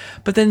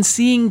 but then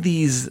seeing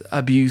these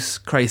abuse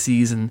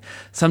crises and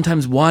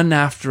sometimes one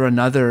after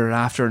another,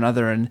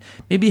 and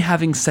maybe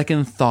having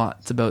second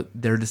thoughts about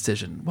their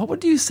decision. What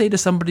would you say to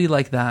somebody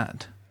like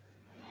that?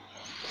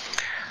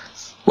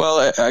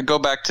 Well, I go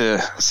back to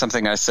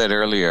something I said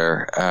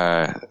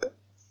earlier.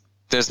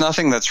 There's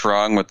nothing that's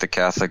wrong with the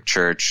Catholic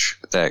Church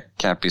that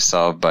can't be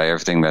solved by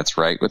everything that's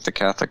right with the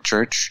Catholic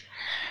Church.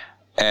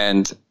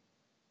 And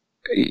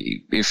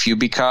if you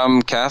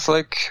become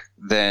Catholic,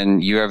 then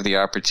you have the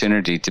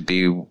opportunity to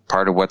be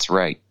part of what's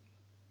right.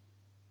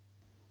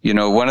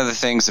 One of the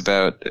things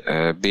about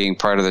being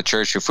part of the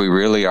church, if we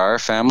really are a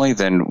family,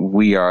 then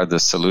we are the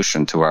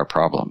solution to our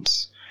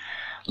problems.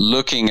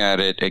 Looking at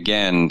it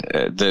again,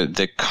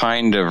 the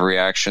kind of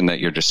reaction that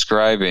you're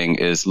describing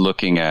is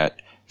looking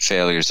at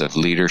failures of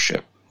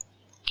leadership.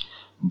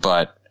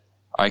 But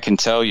I can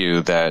tell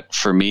you that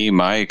for me,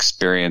 my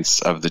experience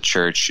of the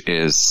church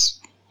is,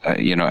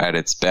 at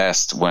its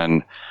best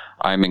when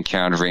I'm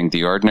encountering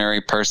the ordinary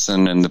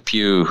person in the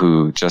pew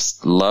who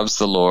just loves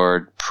the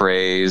Lord,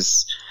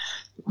 prays,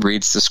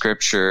 reads the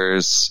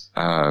scriptures,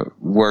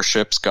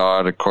 worships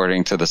God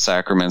according to the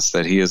sacraments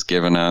that he has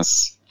given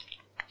us.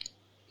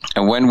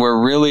 And when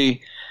we're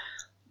really,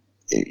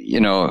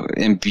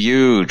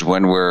 imbued,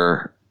 when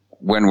we're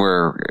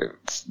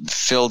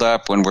filled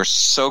up, when we're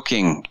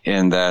soaking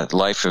in that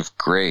life of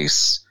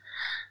grace,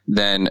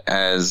 then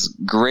as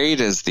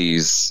great as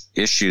these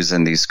issues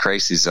and these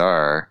crises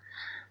are,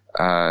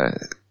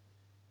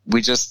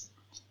 we just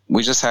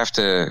have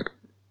to,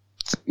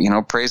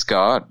 praise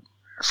God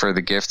for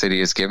the gift that he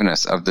has given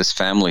us of this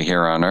family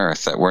here on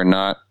earth, that we're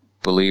not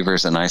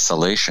believers in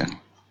isolation.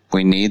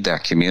 We need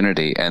that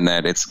community, and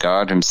that it's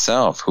God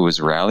himself who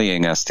is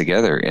rallying us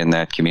together in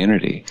that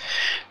community,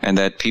 and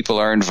that people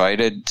are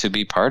invited to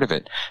be part of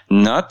it,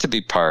 not to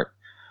be part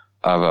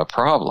of a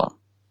problem,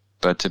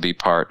 but to be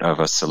part of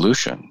a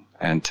solution,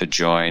 and to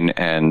join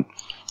and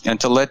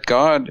to let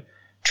God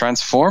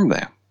transform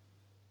them,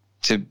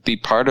 to be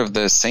part of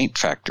the saint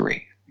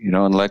factory,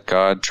 and let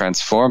God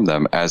transform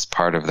them as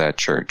part of that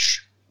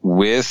church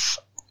with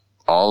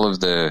all of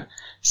the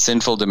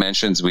sinful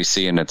dimensions we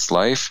see in its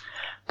life,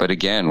 but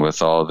again,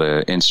 with all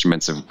the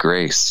instruments of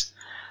grace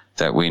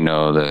that we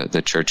know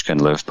the church can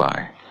live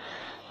by.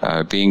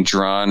 Being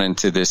drawn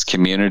into this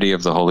community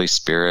of the Holy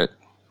Spirit,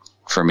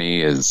 for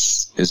me,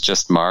 is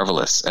just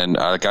marvelous. And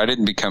I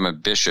didn't become a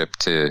bishop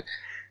to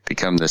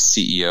become the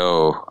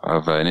CEO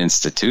of an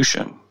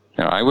institution.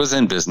 I was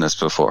in business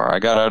before. I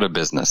got out of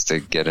business to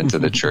get into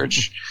the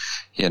church,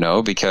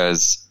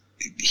 because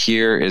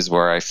here is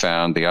where I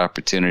found the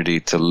opportunity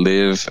to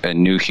live a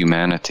new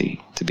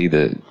humanity, to be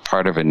the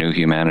part of a new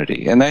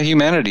humanity. And that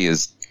humanity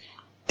is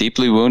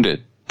deeply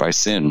wounded by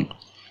sin.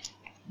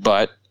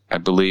 But I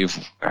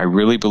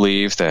really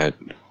believe that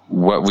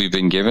what we've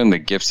been given, the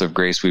gifts of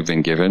grace we've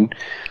been given,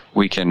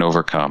 we can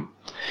overcome.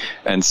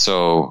 And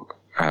so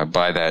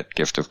by that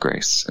gift of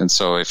grace. And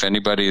so if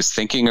anybody is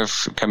thinking of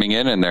coming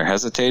in and they're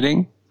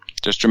hesitating,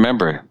 just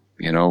remember,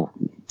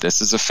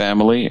 this is a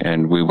family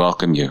and we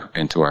welcome you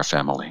into our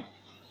family.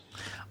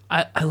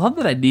 I love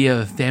that idea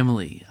of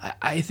family.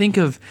 I think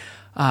of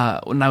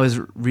when I was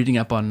reading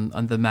up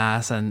on the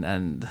Mass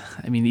and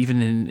I mean,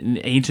 even in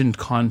ancient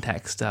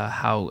context,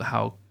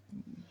 how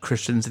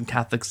Christians and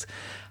Catholics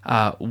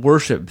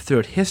worship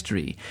throughout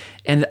history.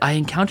 And I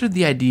encountered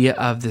the idea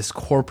of this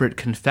corporate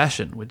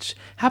confession, which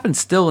happens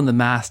still in the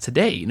Mass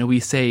today. We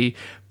say,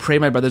 pray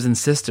my brothers and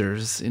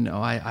sisters,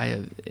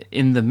 I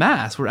in the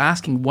Mass, we're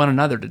asking one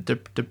another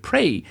to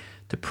pray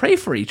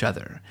for each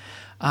other.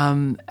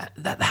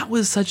 That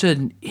was such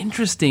an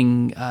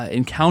interesting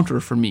encounter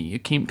for me.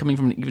 It coming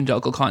from an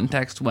evangelical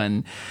context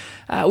when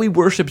we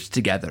worshipped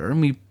together and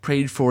we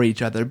prayed for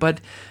each other, but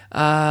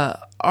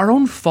our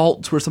own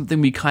faults were something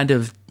we kind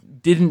of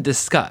didn't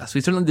discuss.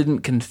 We certainly didn't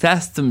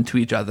confess them to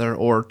each other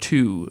or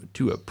to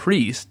a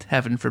priest,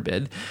 heaven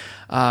forbid,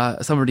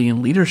 somebody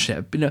in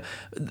leadership.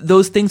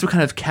 Those things were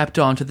kind of kept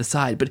on to the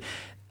side. But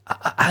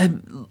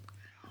I'm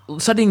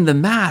studying the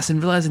Mass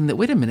and realizing that,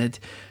 wait a minute,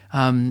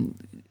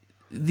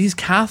 these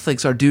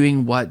Catholics are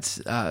doing what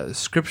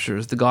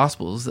scriptures, the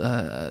Gospels,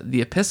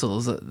 the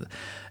epistles,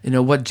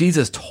 what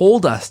Jesus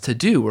told us to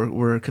do.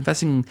 We're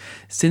confessing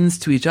sins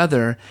to each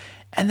other,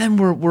 and then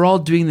we're all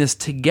doing this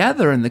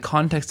together in the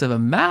context of a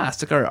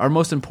Mass, like our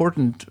most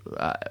important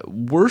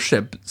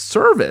worship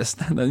service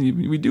that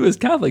we do as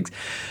Catholics.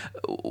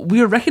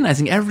 We are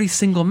recognizing every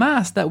single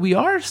Mass that we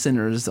are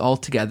sinners all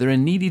together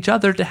and need each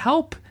other to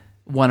help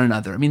one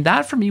another. I mean,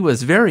 that for me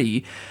was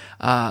very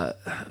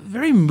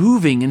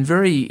moving and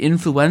very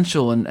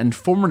influential and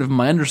formative in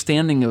my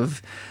understanding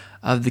of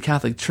the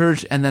Catholic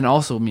Church, and then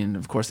also,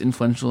 of course,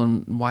 influential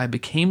in why I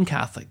became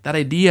Catholic. That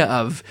idea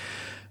of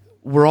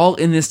we're all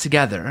in this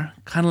together,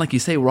 kind of like you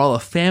say, we're all a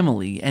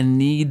family and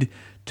need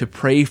to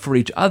pray for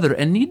each other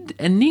and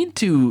need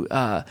to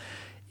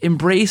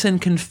embrace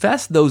and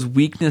confess those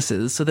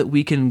weaknesses so that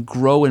we can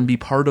grow and be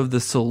part of the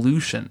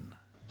solution.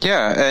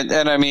 Yeah,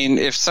 and I mean,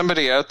 if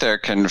somebody out there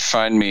can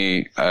find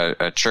me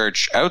a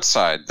church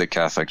outside the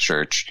Catholic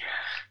Church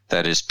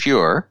that is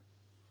pure,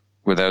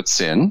 without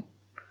sin,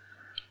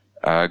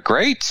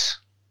 great,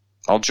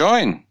 I'll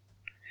join.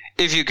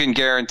 If you can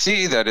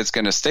guarantee that it's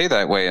going to stay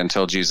that way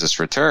until Jesus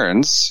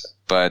returns,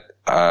 but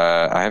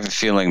I have a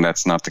feeling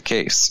that's not the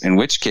case, in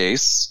which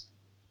case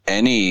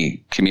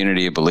any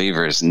community of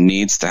believers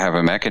needs to have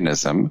a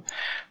mechanism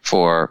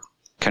for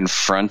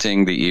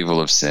confronting the evil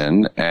of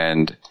sin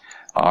and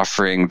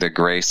offering the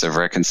grace of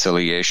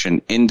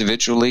reconciliation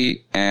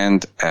individually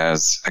and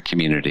as a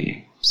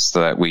community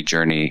so that we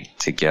journey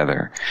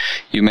together.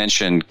 You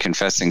mentioned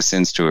confessing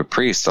sins to a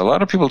priest. A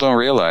lot of people don't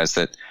realize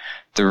that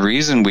the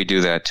reason we do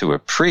that to a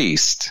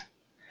priest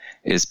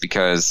is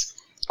because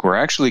we're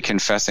actually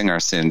confessing our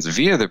sins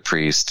via the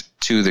priest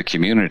to the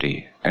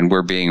community, and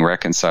we're being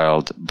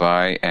reconciled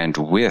by and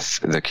with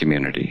the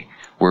community.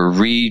 We're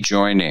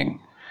rejoining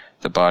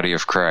the body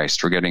of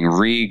Christ. We're getting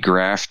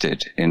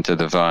regrafted into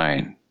the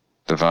vine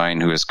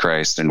who is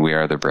Christ, and we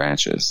are the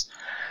branches,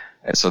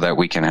 so that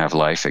we can have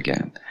life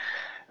again.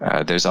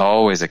 There's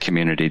always a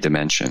community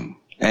dimension.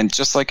 And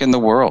just like in the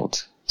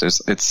world,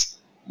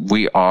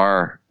 we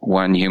are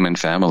one human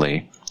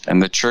family,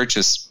 and the church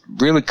is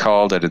really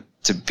called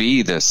to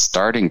be the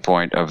starting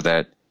point of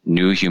that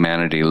new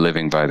humanity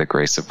living by the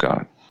grace of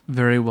God.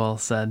 Very well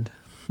said.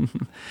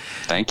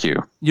 Thank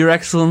you. Your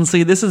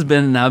Excellency, this has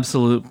been an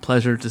absolute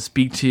pleasure to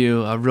speak to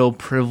you, a real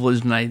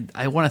privilege, and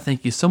I want to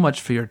thank you so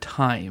much for your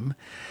time.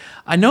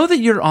 I know that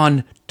you're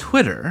on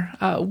Twitter.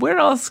 Where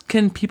else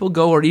can people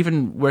go, or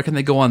even where can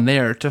they go on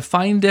there to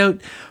find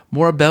out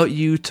more about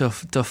you, to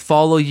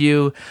follow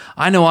you?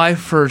 I know I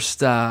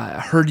first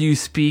heard you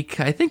speak,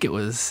 I think it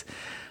was,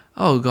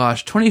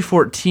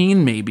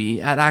 2014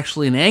 maybe, at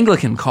actually an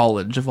Anglican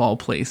college of all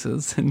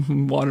places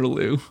in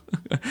Waterloo.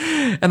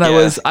 And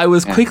I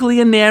was quickly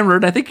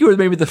enamored. I think you were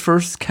maybe the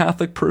first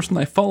Catholic person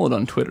I followed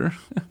on Twitter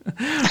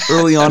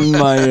early on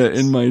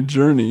in my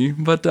journey.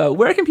 But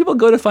where can people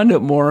go to find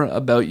out more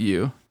about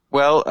you?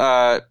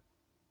 Well,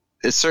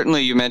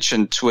 certainly you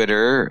mentioned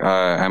Twitter.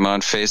 I'm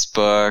on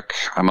Facebook.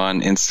 I'm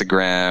on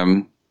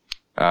Instagram.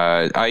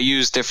 I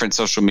use different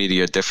social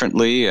media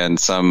differently, and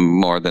some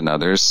more than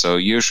others. So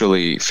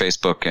usually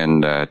Facebook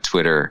and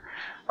Twitter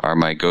are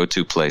my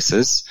go-to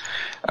places.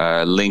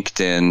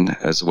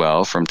 LinkedIn as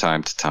well from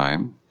time to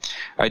time.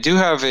 I do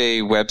have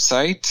a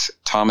website,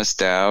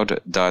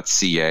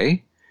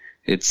 thomasdowd.ca.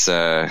 It's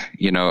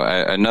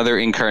another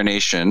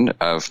incarnation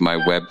of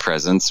my web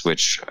presence,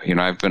 which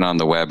I've been on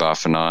the web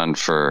off and on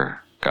for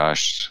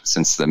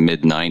since the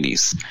mid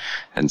 '90s,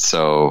 and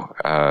so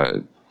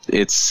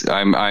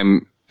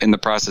I'm in the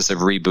process of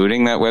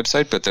rebooting that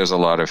website, but there's a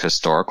lot of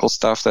historical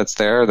stuff that's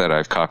there that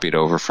I've copied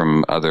over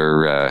from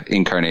other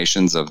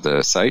incarnations of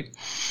the site.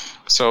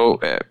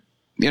 So,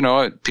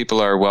 people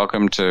are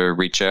welcome to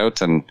reach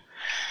out. And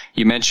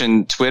you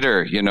mentioned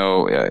Twitter.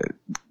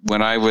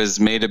 When I was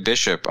made a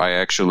bishop, I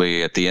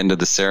actually, at the end of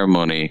the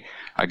ceremony,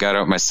 I got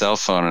out my cell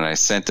phone and I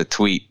sent a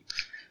tweet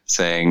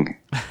saying,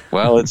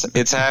 well,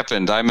 it's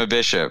happened. I'm a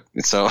bishop.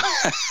 So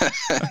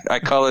I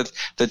call it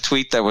the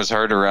tweet that was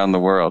heard around the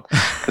world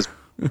because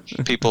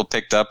people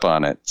picked up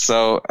on it.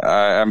 So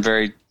I'm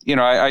very,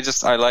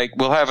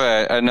 we'll have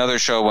another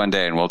show one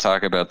day and we'll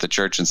talk about the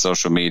church and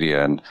social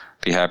media and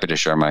be happy to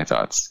share my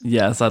thoughts.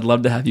 Yes, I'd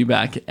love to have you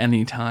back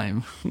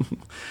anytime.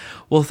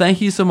 Well, thank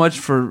you so much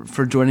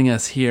for joining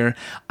us here.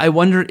 I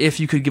wonder if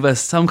you could give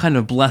us some kind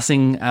of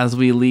blessing as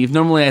we leave.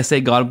 Normally I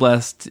say God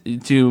bless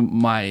to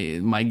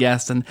my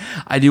guests, and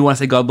I do want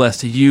to say God bless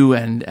to you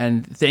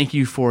and thank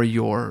you for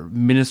your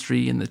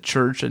ministry in the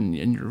church and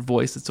your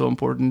voice. It's so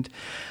important.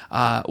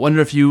 Wonder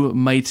if you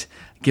might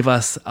give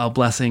us a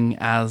blessing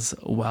as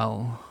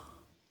well.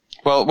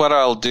 Well, what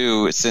I'll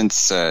do,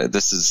 since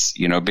this is,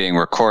 being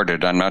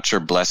recorded, I'm not sure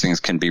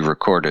blessings can be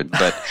recorded,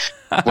 but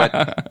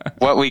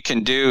what we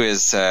can do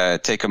is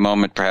take a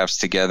moment perhaps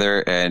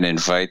together and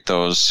invite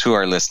those who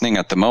are listening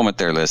at the moment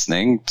they're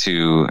listening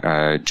to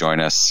join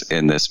us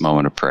in this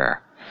moment of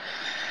prayer.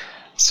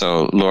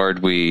 So, Lord,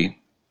 we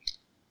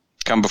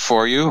come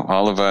before you,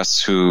 all of us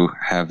who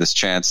have this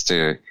chance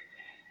to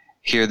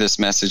hear this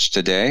message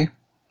today,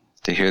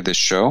 to hear this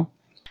show.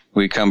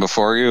 We come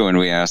before you and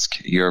we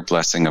ask your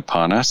blessing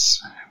upon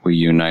us. We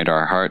unite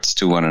our hearts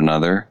to one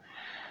another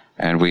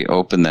and we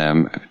open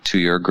them to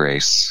your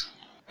grace.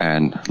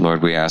 And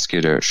Lord, we ask you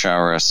to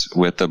shower us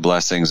with the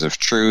blessings of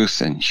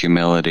truth and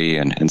humility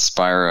and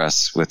inspire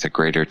us with a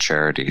greater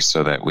charity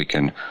so that we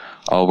can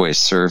always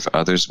serve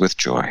others with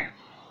joy.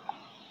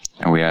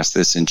 And we ask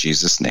this in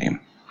Jesus' name.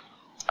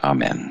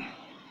 Amen.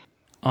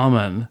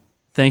 Amen.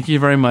 Thank you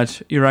very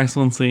much, Your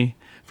Excellency,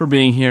 for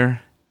being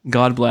here.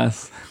 God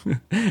bless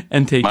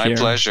and take care. My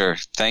pleasure.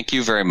 Thank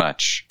you very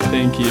much.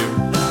 Thank you.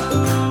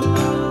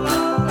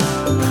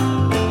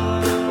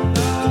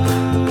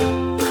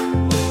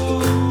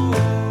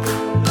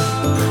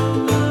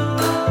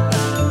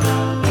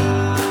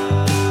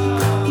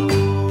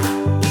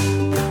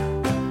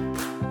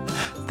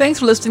 Thanks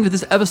for listening to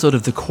this episode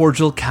of The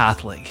Cordial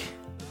Catholic.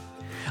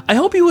 I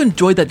hope you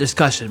enjoyed that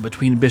discussion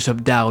between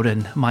Bishop Dowd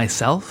and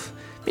myself.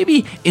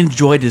 Maybe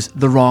enjoyed is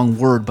the wrong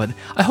word, but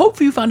I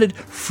hope you found it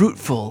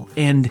fruitful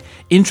and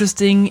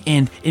interesting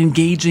and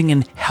engaging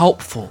and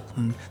helpful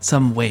in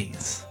some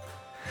ways.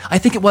 I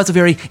think it was a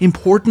very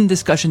important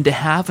discussion to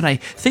have, and I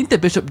think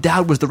that Bishop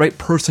Dowd was the right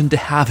person to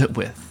have it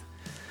with.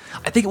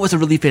 I think it was a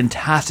really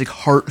fantastic,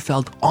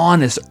 heartfelt,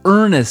 honest,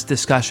 earnest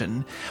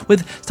discussion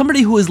with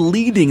somebody who is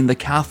leading the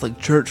Catholic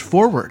Church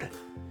forward.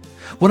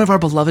 One of our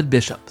beloved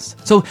bishops.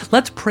 So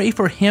let's pray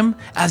for him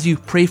as you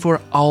pray for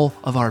all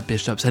of our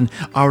bishops and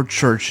our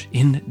church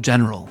in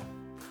general.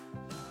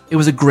 It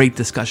was a great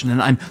discussion,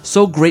 and I'm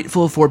so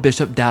grateful for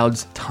Bishop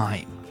Dowd's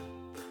time.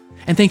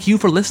 And thank you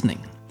for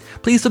listening.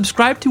 Please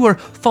subscribe to or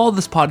follow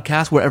this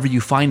podcast wherever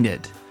you find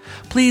it.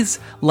 Please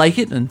like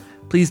it, and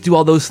please do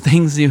all those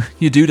things you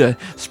do to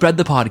spread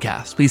the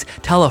podcast. Please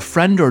tell a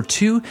friend or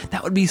two.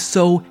 That would be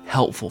so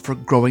helpful for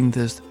growing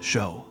this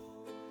show.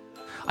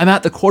 I'm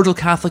at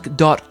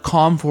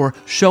thecordialcatholic.com for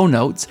show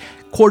notes,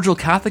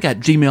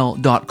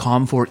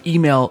 cordialcatholic@gmail.com for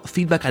email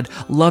feedback. I'd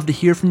love to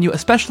hear from you,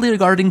 especially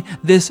regarding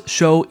this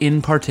show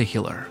in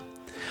particular.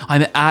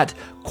 I'm at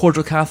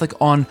Cordial Catholic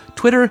on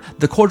Twitter,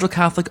 The Cordial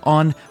Catholic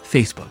on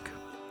Facebook.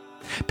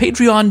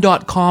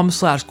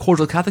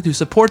 Patreon.com/Cordial Catholic to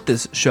support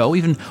this show.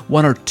 Even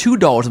 $1 or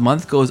 $2 a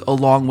month goes a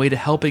long way to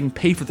helping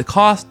pay for the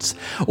costs,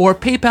 or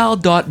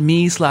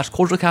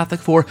paypal.me/Cordial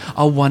Catholic for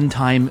a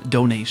one-time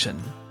donation.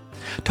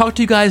 Talk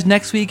to you guys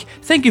next week.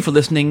 Thank you for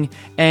listening,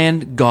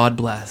 and God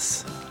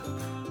bless.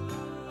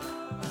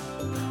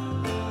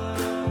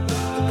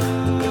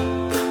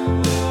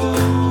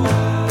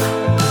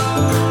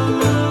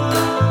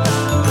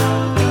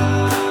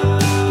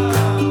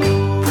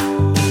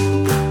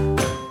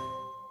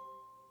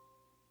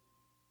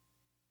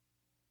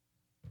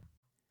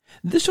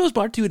 This show is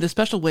brought to you in a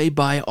special way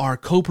by our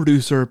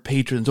co-producer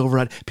patrons over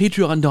at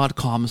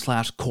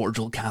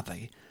patreon.com/Cordial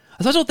Catholic.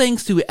 A special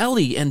thanks to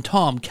Ellie and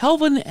Tom,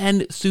 Kelvin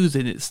and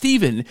Susan,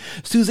 Stephen,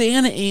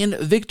 Suzanne and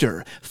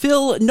Victor,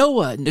 Phil,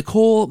 Noah,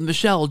 Nicole,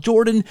 Michelle,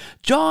 Jordan,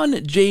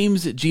 John,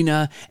 James,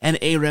 Gina, and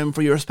Aram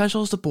for your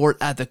special support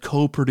at the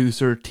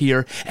co-producer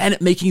tier and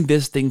making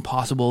this thing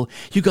possible.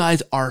 You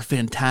guys are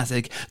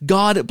fantastic.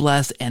 God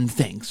bless and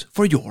thanks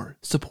for your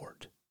support.